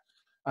aware,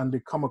 and they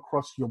come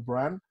across your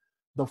brand.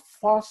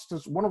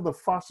 One of the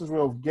fastest way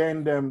of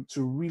getting them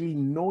to really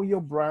know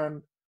your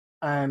brand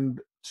and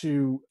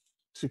to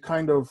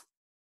kind of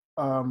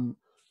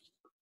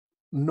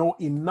know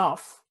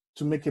enough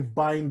to make a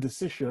buying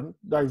decision,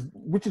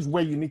 which is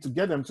where you need to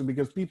get them to,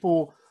 because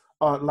people,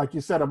 like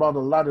you said about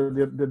the ladder,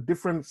 the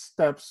different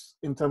steps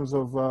in terms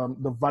of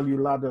the value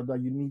ladder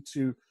that you need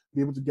to be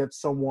able to get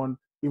someone,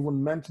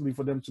 even mentally,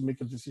 for them to make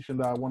a decision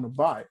that I want to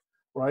buy,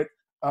 right?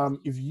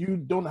 If you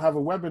don't have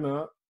a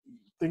webinar,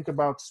 think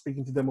about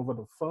speaking to them over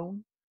the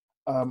phone.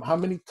 How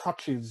many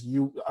touches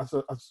you, as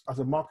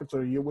a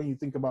marketer, when you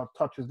think about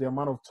touches, the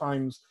amount of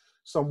times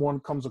someone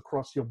comes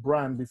across your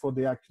brand before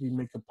they actually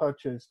make a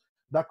purchase,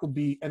 that could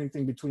be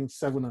anything between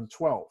 7 and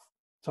 12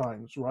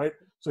 times, right?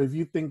 So if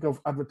you think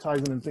of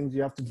advertising and things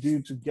you have to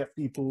do to get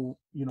people,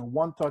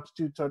 1 touch,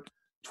 2 touch,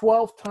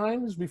 12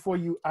 times before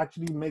you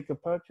actually make a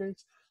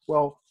purchase.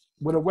 Well,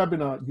 with a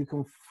webinar, you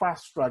can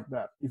fast track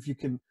that. If you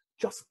can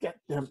just get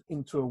them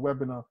into a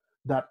webinar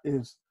that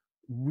is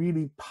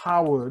really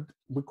powered,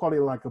 we call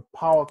it like a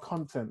power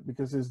content,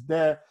 because it's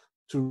there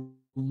to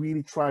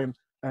really try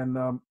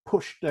and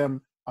push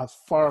them as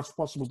far as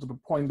possible to the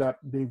point that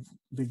they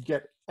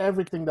get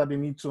everything that they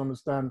need to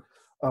understand.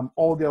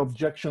 All their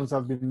objections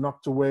have been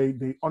knocked away.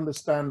 They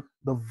understand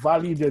the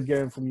value they're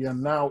getting from you,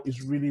 and now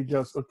it's really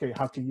just, okay,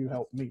 how can you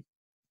help me?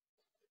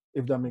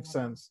 If that makes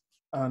sense.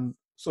 And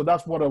so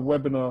that's what a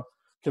webinar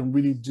can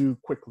really do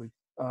quickly,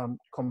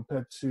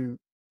 compared to,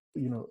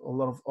 a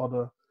lot of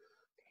other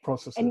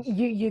processes. And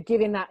you're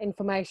giving that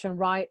information,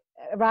 right,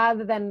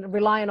 rather than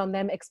relying on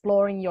them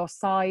exploring your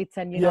site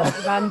and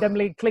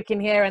randomly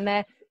clicking here and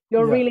there.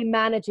 you're Yeah. really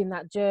managing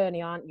that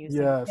journey, aren't you?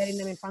 So you're getting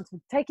them in Yes. front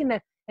of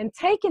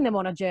taking them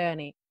on a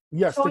journey,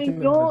 Yes, showing taking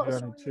them on a your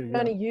journey too. Yeah.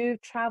 journey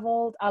you've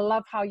traveled. I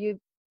love how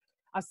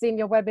I've seen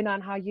your webinar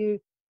and how you,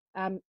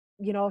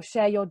 you know,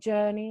 share your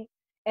journey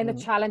and the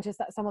Mm, challenges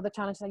some of the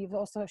challenges that you've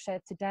also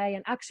shared today.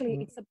 And actually,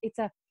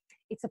 mm,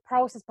 it's a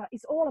process, but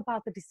it's all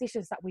about the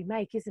decisions that we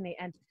make, isn't it?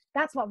 And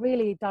that's what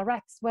really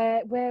directs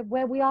where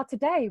we are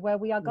today, where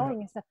we are yeah.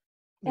 going.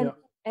 And Yeah.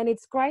 and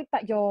it's great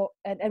that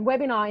and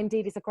webinar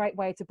indeed is a great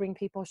way to bring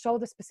people, show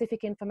the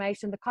specific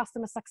information, the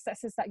customer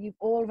successes that you've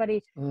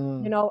already, you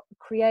Mm. know,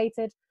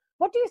 created.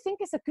 What do you think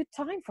is a good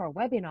time for a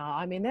webinar?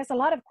 I mean, there's a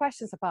lot of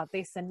questions about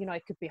this, and you know,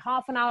 it could be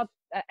half an hour,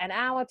 an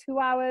hour, 2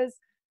 hours.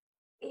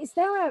 Is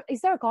there a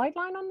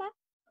guideline on that?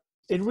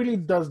 It really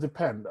does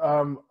depend.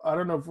 I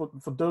don't know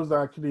for those that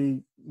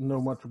actually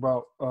know much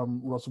about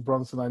Russell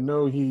Brunson. I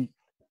know he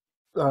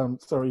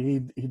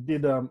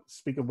did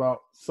speak about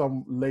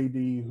some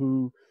lady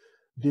who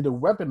did a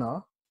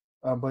webinar,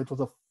 but it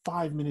was a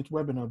 5-minute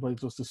webinar, but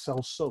it was to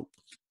sell soap,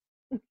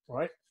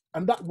 right?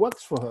 And that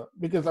works for her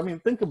because I mean,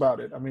 think about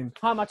it. I mean,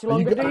 How much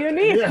longer do you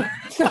need? yeah,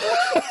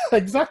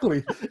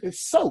 exactly.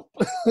 It's soap.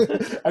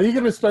 Are you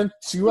going to spend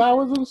 2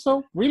 hours on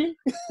soap? Really?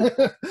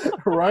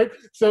 Right?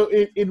 So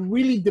it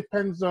really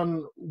depends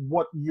on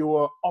what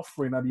you're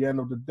offering at the end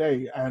of the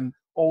day, and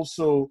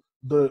also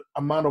the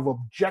amount of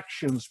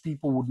objections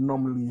people would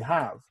normally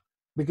have,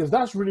 because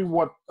that's really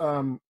what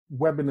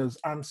webinars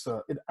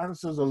answer. It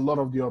answers a lot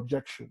of the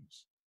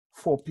objections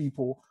for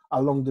people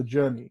along the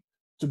journey,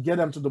 to get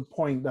them to the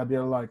point that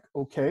they're like,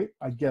 okay,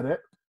 I get it,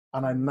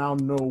 and I now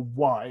know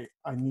why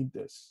I need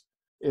this,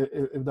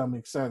 if that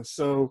makes sense.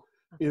 So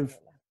if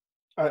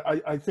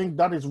I think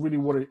that is really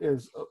what it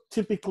is.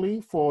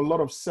 Typically, for a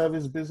lot of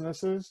service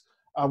businesses,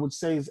 I would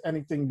say is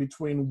anything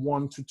between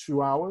 1 to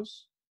 2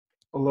 hours.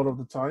 A lot of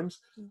the times,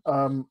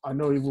 I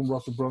know even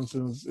Russell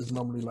Brunson's is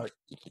normally like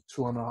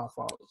 2.5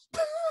 hours.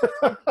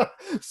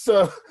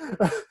 So,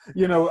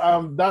 you know,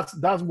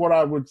 that's what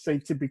I would say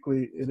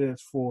typically it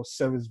is for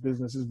service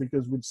businesses,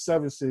 because with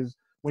services,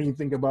 when you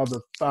think about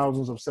the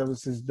thousands of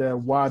services there,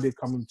 why are they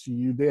coming to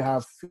you? They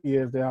have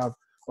fears, they have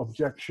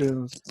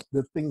objections,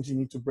 the things you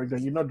need to break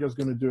down. You're not just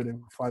going to do it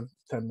in 5-10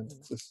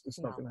 minutes. It's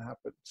not going to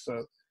happen.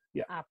 So,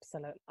 yeah.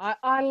 Absolutely.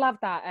 I love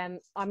that. And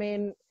I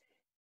mean,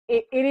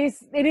 it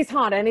is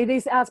hard, and it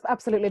is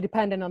absolutely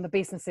dependent on the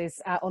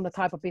businesses, on the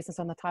type of business,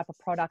 on the type of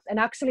product. And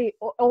actually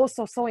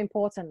also, so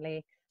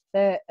importantly,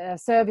 the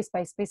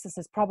service-based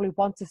businesses probably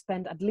want to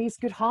spend at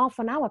least good half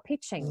an hour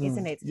pitching,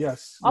 isn't it?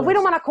 Yes. We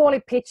don't want to call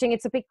it pitching,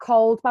 it's a bit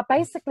cold, but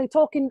basically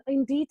talking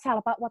in detail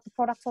about what the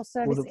product or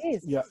service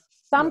is. Yeah.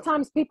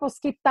 Sometimes people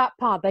skip that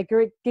part. They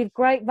give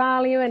great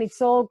value and it's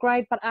all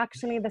great, but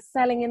actually the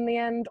selling in the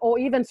end, or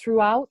even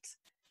throughout,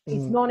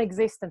 it's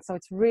non-existent. So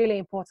it's really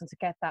important to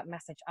get that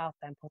message out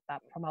there and put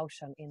that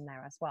promotion in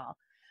there as well.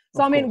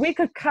 So, I mean, we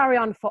could carry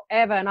on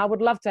forever, and I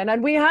would love to.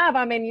 And we have,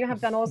 I mean, you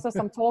have done also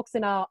some talks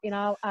in our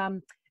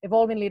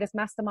Evolving Leaders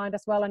Mastermind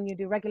as well, and you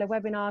do regular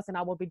webinars, and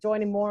I will be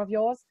joining more of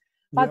yours.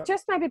 But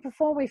just maybe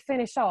before we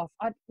finish off,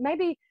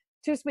 maybe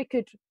just we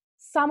could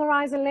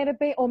summarize a little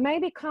bit, or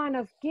maybe kind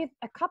of give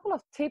a couple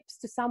of tips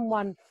to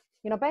someone,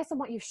 you know, based on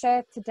what you've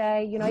shared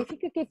today. You know, if you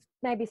could give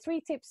maybe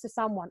 3 tips to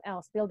someone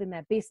else building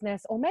their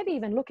business, or maybe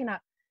even looking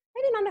at,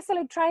 maybe not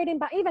necessarily trading,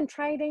 but even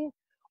trading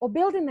or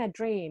building their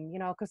dream, you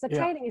know, because the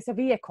trading is a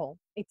vehicle.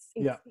 It's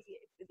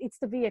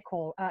the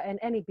vehicle, and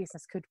any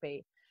business could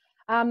be.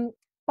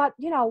 But,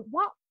 you know,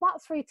 what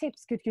 3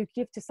 tips could you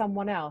give to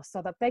someone else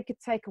so that they could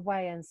take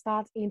away and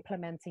start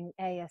implementing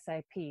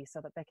ASAP so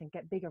that they can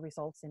get bigger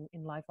results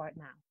in life right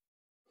now?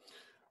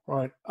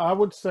 Right. I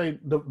would say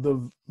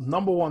the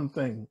number one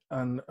thing,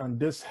 and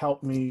this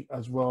helped me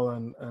as well,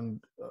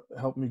 and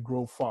helped me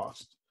grow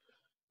fast,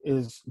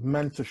 is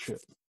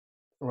mentorship.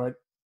 Right.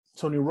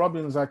 Tony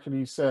Robbins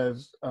actually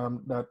says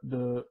that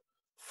the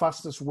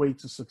fastest way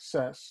to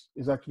success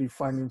is actually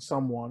finding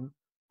someone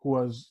who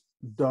has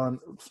done,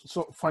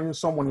 finding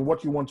someone in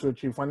what you want to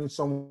achieve, finding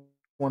someone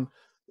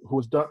who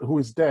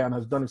is there and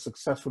has done it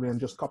successfully, and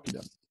just copy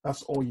them.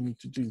 That's all you need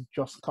to do.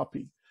 Just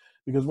copy,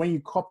 because when you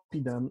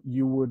copy them,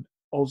 you would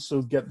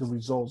also get the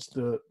results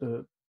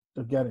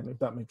they're getting, if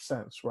that makes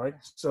sense, right?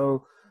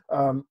 So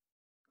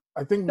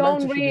I think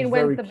don't mentorship is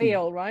very reinvent the key.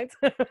 wheel, right?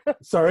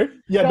 Sorry?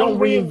 Yeah, don't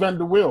reinvent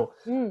the wheel.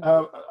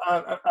 Mm.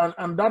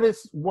 And that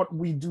is what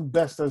we do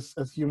best as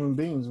human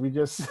beings. We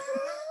just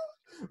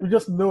we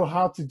just know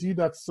how to do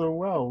that so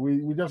well.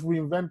 We just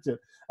reinvent it.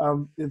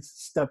 It's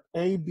step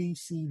A, B,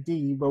 C,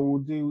 D, but we'll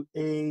do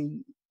A,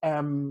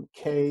 M,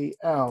 K,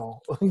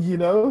 L. You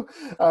know,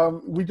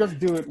 we just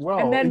do it well.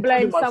 And then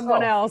blame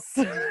someone else.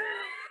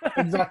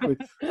 Exactly.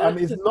 And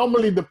it's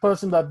normally the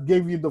person that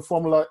gave you the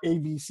formula A,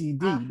 B, C,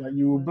 D that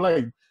you will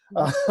blame.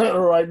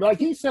 Right? Like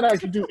he said, I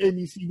should do A,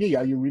 B, C, D.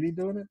 Are you really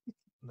doing it?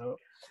 No.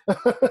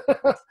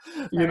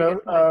 You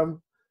know.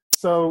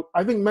 So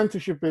I think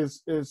mentorship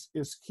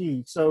is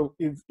key. So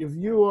if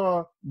you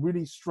are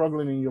really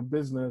struggling in your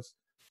business,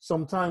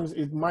 sometimes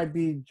it might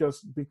be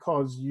just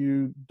because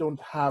you don't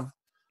have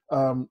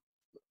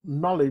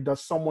knowledge that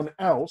someone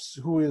else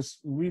who is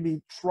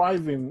really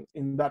thriving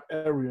in that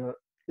area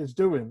is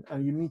doing,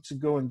 and you need to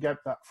go and get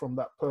that from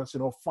that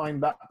person, or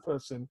find that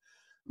person,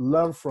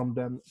 learn from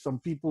them. Some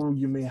people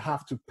you may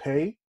have to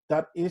pay.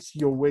 That is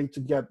your way to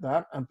get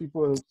that, and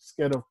people are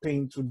scared of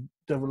paying to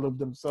develop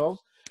themselves.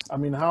 I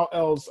mean, how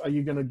else are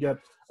you going to get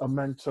a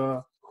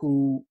mentor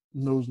who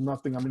knows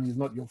nothing? I mean, he's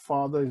not your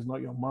father, he's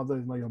not your mother,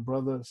 he's not your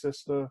brother or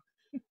sister.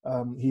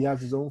 He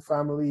has his own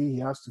family, he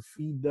has to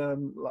feed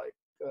them. Like,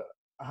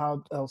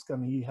 how else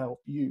can he help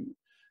you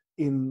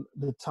in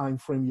the time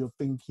frame you're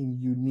thinking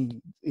you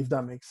need, if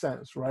that makes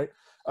sense, right?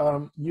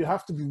 You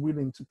have to be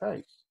willing to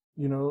pay.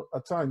 You know,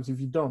 at times, if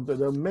you don't,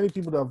 there are many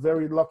people that are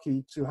very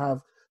lucky to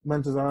have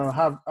mentors.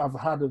 I've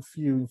had a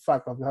few. In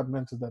fact, I've had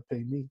mentors that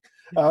pay me.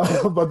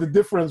 But the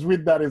difference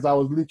with that is I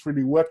was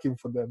literally working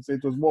for them, so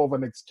it was more of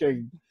an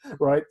exchange,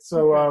 right?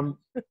 So,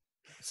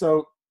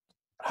 so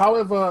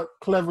however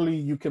cleverly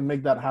you can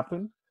make that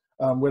happen,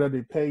 whether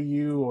they pay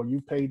you or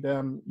you pay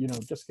them, you know,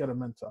 just get a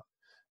mentor.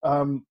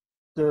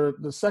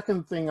 The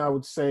second thing I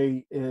would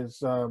say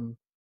is,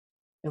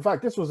 in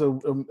fact, this was a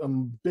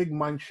big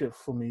mind shift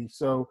for me.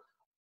 So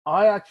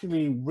I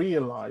actually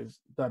realized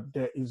that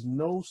there is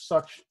no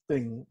such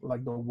thing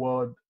like the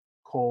word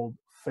called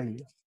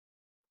failure.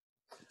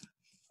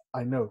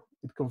 I know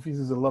it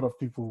confuses a lot of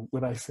people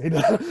when I say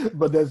that,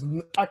 but there's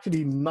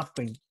actually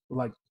nothing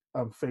like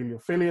failure.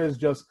 Failure is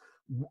just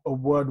a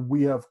word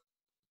we have,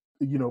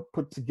 you know,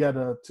 put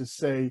together to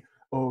say,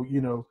 oh, you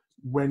know,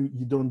 when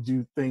you don't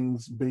do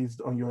things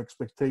based on your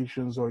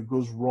expectations or it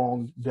goes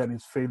wrong, then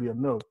it's failure.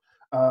 No.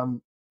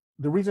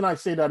 The reason I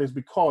say that is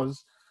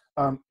because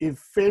if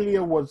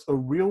failure was a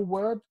real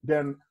word,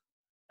 then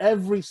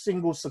every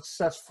single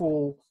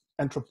successful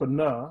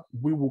entrepreneur,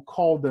 we will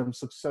call them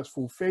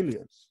successful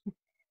failures,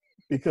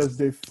 because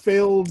they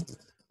failed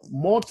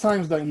more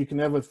times than you can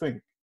ever think,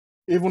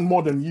 even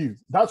more than you.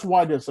 That's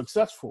why they're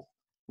successful,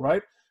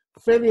 right?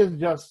 Failure is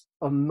just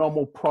a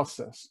normal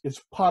process.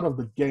 It's part of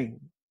the game.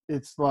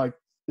 It's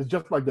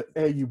just like the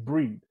air you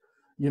breathe.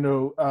 You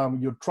know,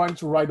 you're trying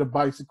to ride a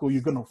bicycle,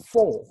 you're gonna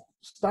fall.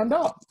 Stand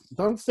up.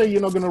 Don't say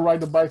you're not gonna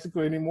ride the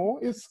bicycle anymore.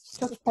 It's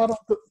just part of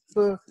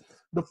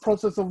the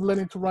process of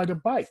learning to ride a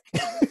bike.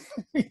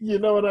 You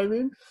know what I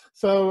mean?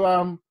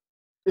 So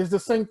it's the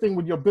same thing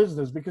with your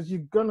business, because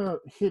you're gonna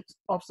hit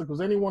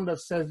obstacles. Anyone that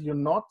says you're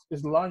not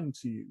is lying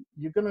to you.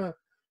 You're gonna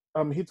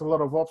hit a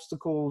lot of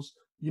obstacles.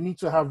 You need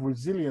to have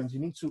resilience. You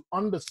need to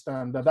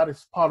understand that that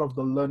is part of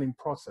the learning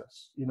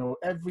process. You know,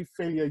 every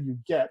failure you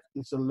get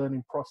is a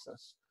learning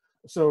process.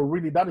 So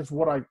really, that is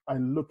what I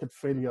look at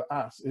failure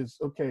as, is,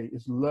 okay,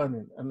 it's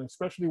learning. And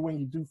especially when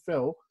you do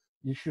fail,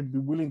 you should be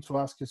willing to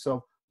ask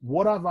yourself,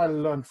 what have I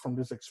learned from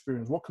this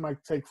experience? What can I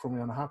take from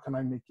it, and how can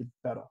I make it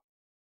better?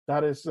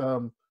 That is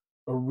a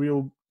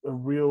real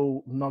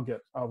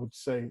nugget, I would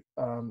say.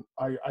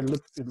 I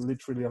look at it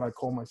literally, and I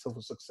call myself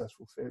a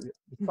successful failure,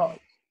 because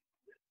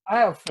I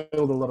have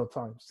failed a lot of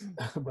times,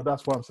 but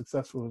that's why I'm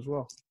successful as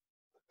well.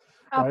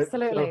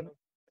 Absolutely. Right?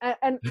 So,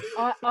 and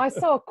I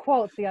saw a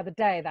quote the other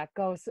day that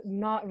goes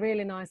not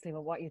really nicely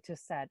with what you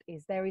just said,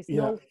 is there is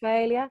no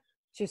failure,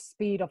 just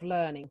speed of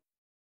learning.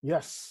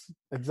 Yes,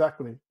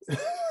 exactly.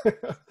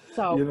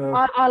 So you know,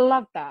 I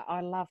love that.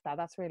 I love that.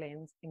 That's really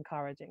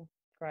encouraging.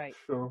 Great.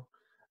 sure.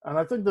 And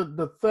I think that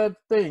the third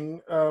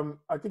thing,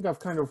 I think I've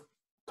kind of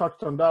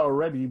touched on that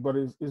already, but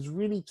is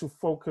really to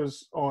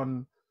focus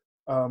on,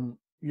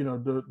 you know,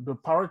 the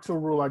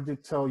Pareto rule I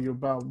did tell you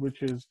about,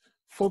 which is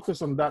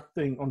focus on that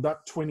thing, on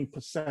that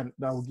 20%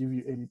 that will give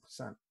you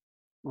 80%,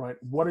 right?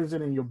 What is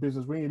it in your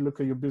business? When you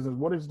look at your business,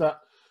 what is that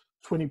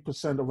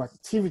 20% of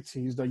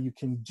activities that you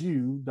can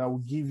do that will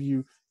give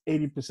you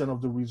 80%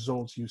 of the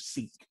results you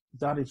seek?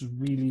 That is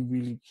really,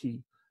 really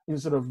key.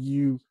 Instead of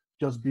you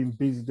just being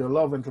busy. There are a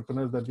lot of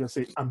entrepreneurs that just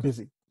say, I'm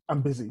busy.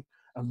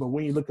 But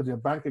when you look at their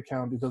bank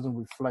account, it doesn't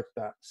reflect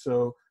that.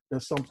 So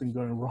there's something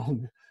going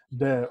wrong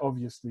there.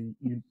 Obviously,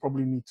 you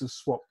probably need to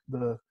swap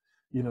the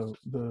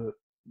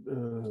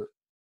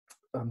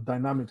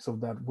dynamics of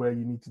that, where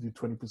you need to do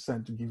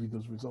 20% to give you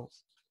those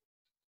results.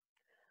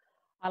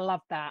 I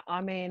love that.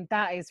 I mean,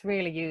 that is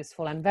really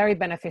useful and very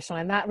beneficial.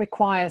 And that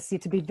requires you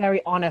to be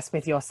very honest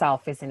with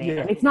yourself, isn't it?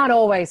 Yeah. And it's not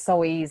always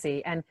so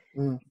easy. And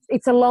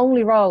it's a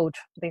lonely road,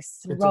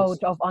 this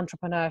road of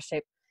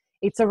entrepreneurship.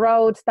 It's a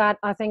road that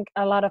I think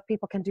a lot of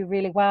people can do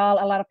really well.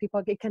 A lot of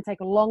people, it can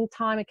take a long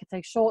time, it can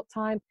take short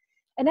time.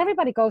 And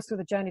everybody goes through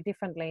the journey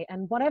differently.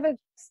 And whatever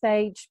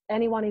stage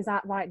anyone is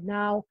at right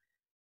now,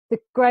 the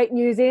great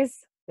news is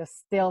you're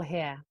still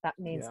here. That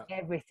means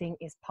everything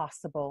is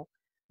possible.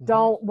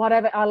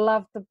 I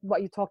love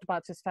what you talked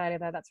about, just failure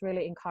there. That's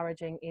really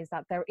encouraging, is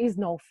that there is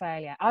no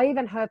failure. I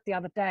even heard the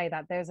other day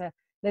that there's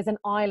an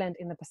island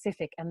in the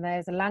Pacific, and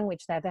there's a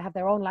language there. They have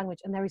their own language,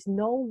 and there is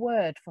no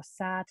word for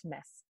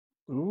sadness.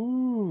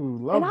 Ooh,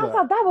 love that. And I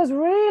thought that was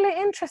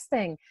really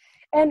interesting.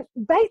 And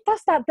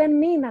does that then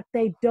mean that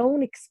they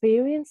don't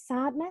experience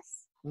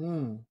sadness?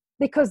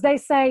 because they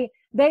say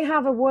they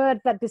have a word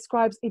that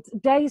describes it's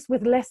days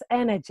with less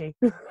energy.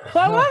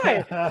 I love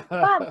it.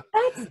 But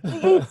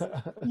it's,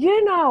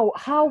 you know,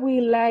 how we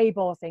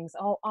label things.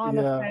 Oh, I'm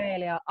a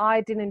failure.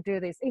 I didn't do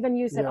this. Even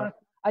you said,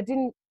 I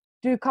didn't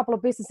do a couple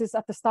of businesses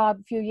at the start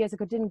a few years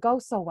ago, didn't go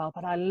so well,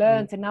 but I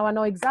learned and now I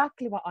know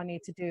exactly what I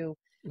need to do.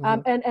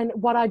 And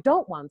what I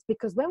don't want,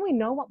 because when we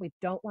know what we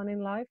don't want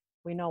in life,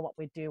 we know what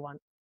we do want.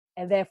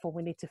 And therefore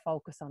we need to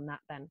focus on that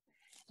then.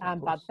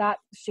 But that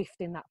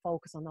shifting that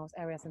focus on those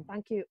areas. And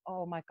thank you.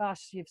 Oh my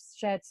gosh, you've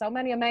shared so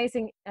many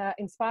amazing,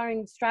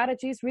 inspiring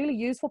strategies, really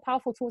useful,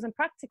 powerful tools and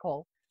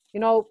practical, you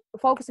know,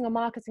 focusing on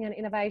marketing and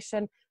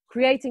innovation,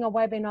 creating a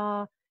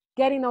webinar,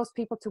 getting those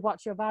people to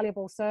watch your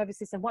valuable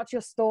services and watch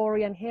your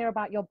story and hear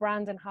about your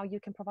brand and how you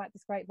can provide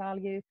this great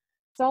value.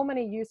 So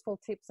many useful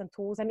tips and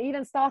tools, and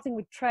even starting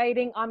with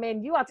trading. I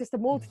mean, you are just a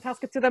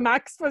multitasker to the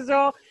max for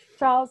sure,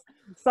 Charles.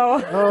 So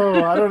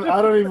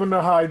I don't even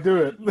know how I do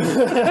it,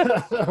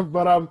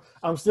 but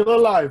I'm still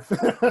alive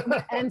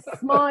and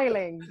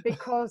smiling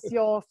because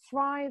you're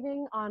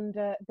thriving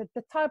under the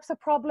types of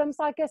problems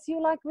I guess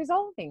you like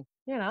resolving,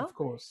 you know. Of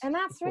course. And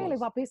that's really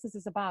what business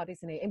is about,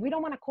 isn't it? And we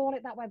don't want to call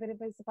it that way, but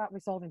it's about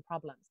resolving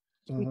problems.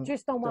 We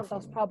just don't want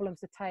those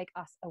problems to take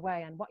us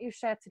away. And what you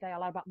shared today, a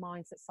lot about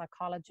mindset,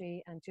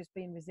 psychology, and just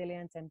being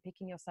resilient and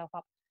picking yourself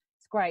up.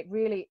 It's great,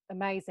 really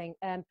amazing.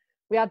 And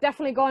we are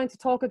definitely going to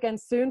talk again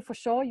soon for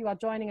sure. You are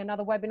joining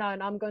another webinar,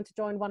 and I'm going to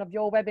join one of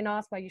your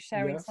webinars where you're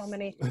sharing so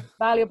many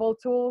valuable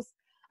tools.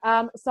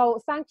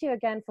 So thank you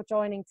again for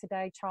joining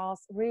today,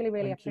 Charles.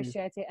 Really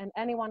appreciate it. And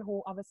anyone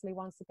who obviously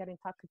wants to get in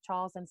touch with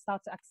Charles and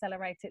start to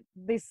accelerate it,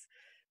 this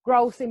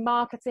growth in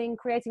marketing,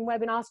 creating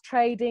webinars,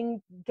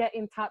 trading, get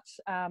in touch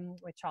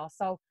with Charles.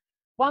 So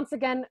once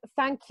again,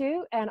 thank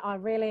you. And I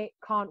really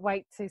can't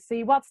wait to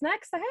see what's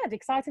next ahead.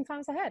 Exciting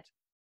times ahead.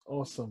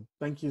 Awesome.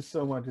 Thank you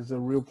so much. It's a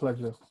real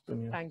pleasure.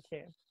 Thank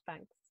you.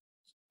 Thanks.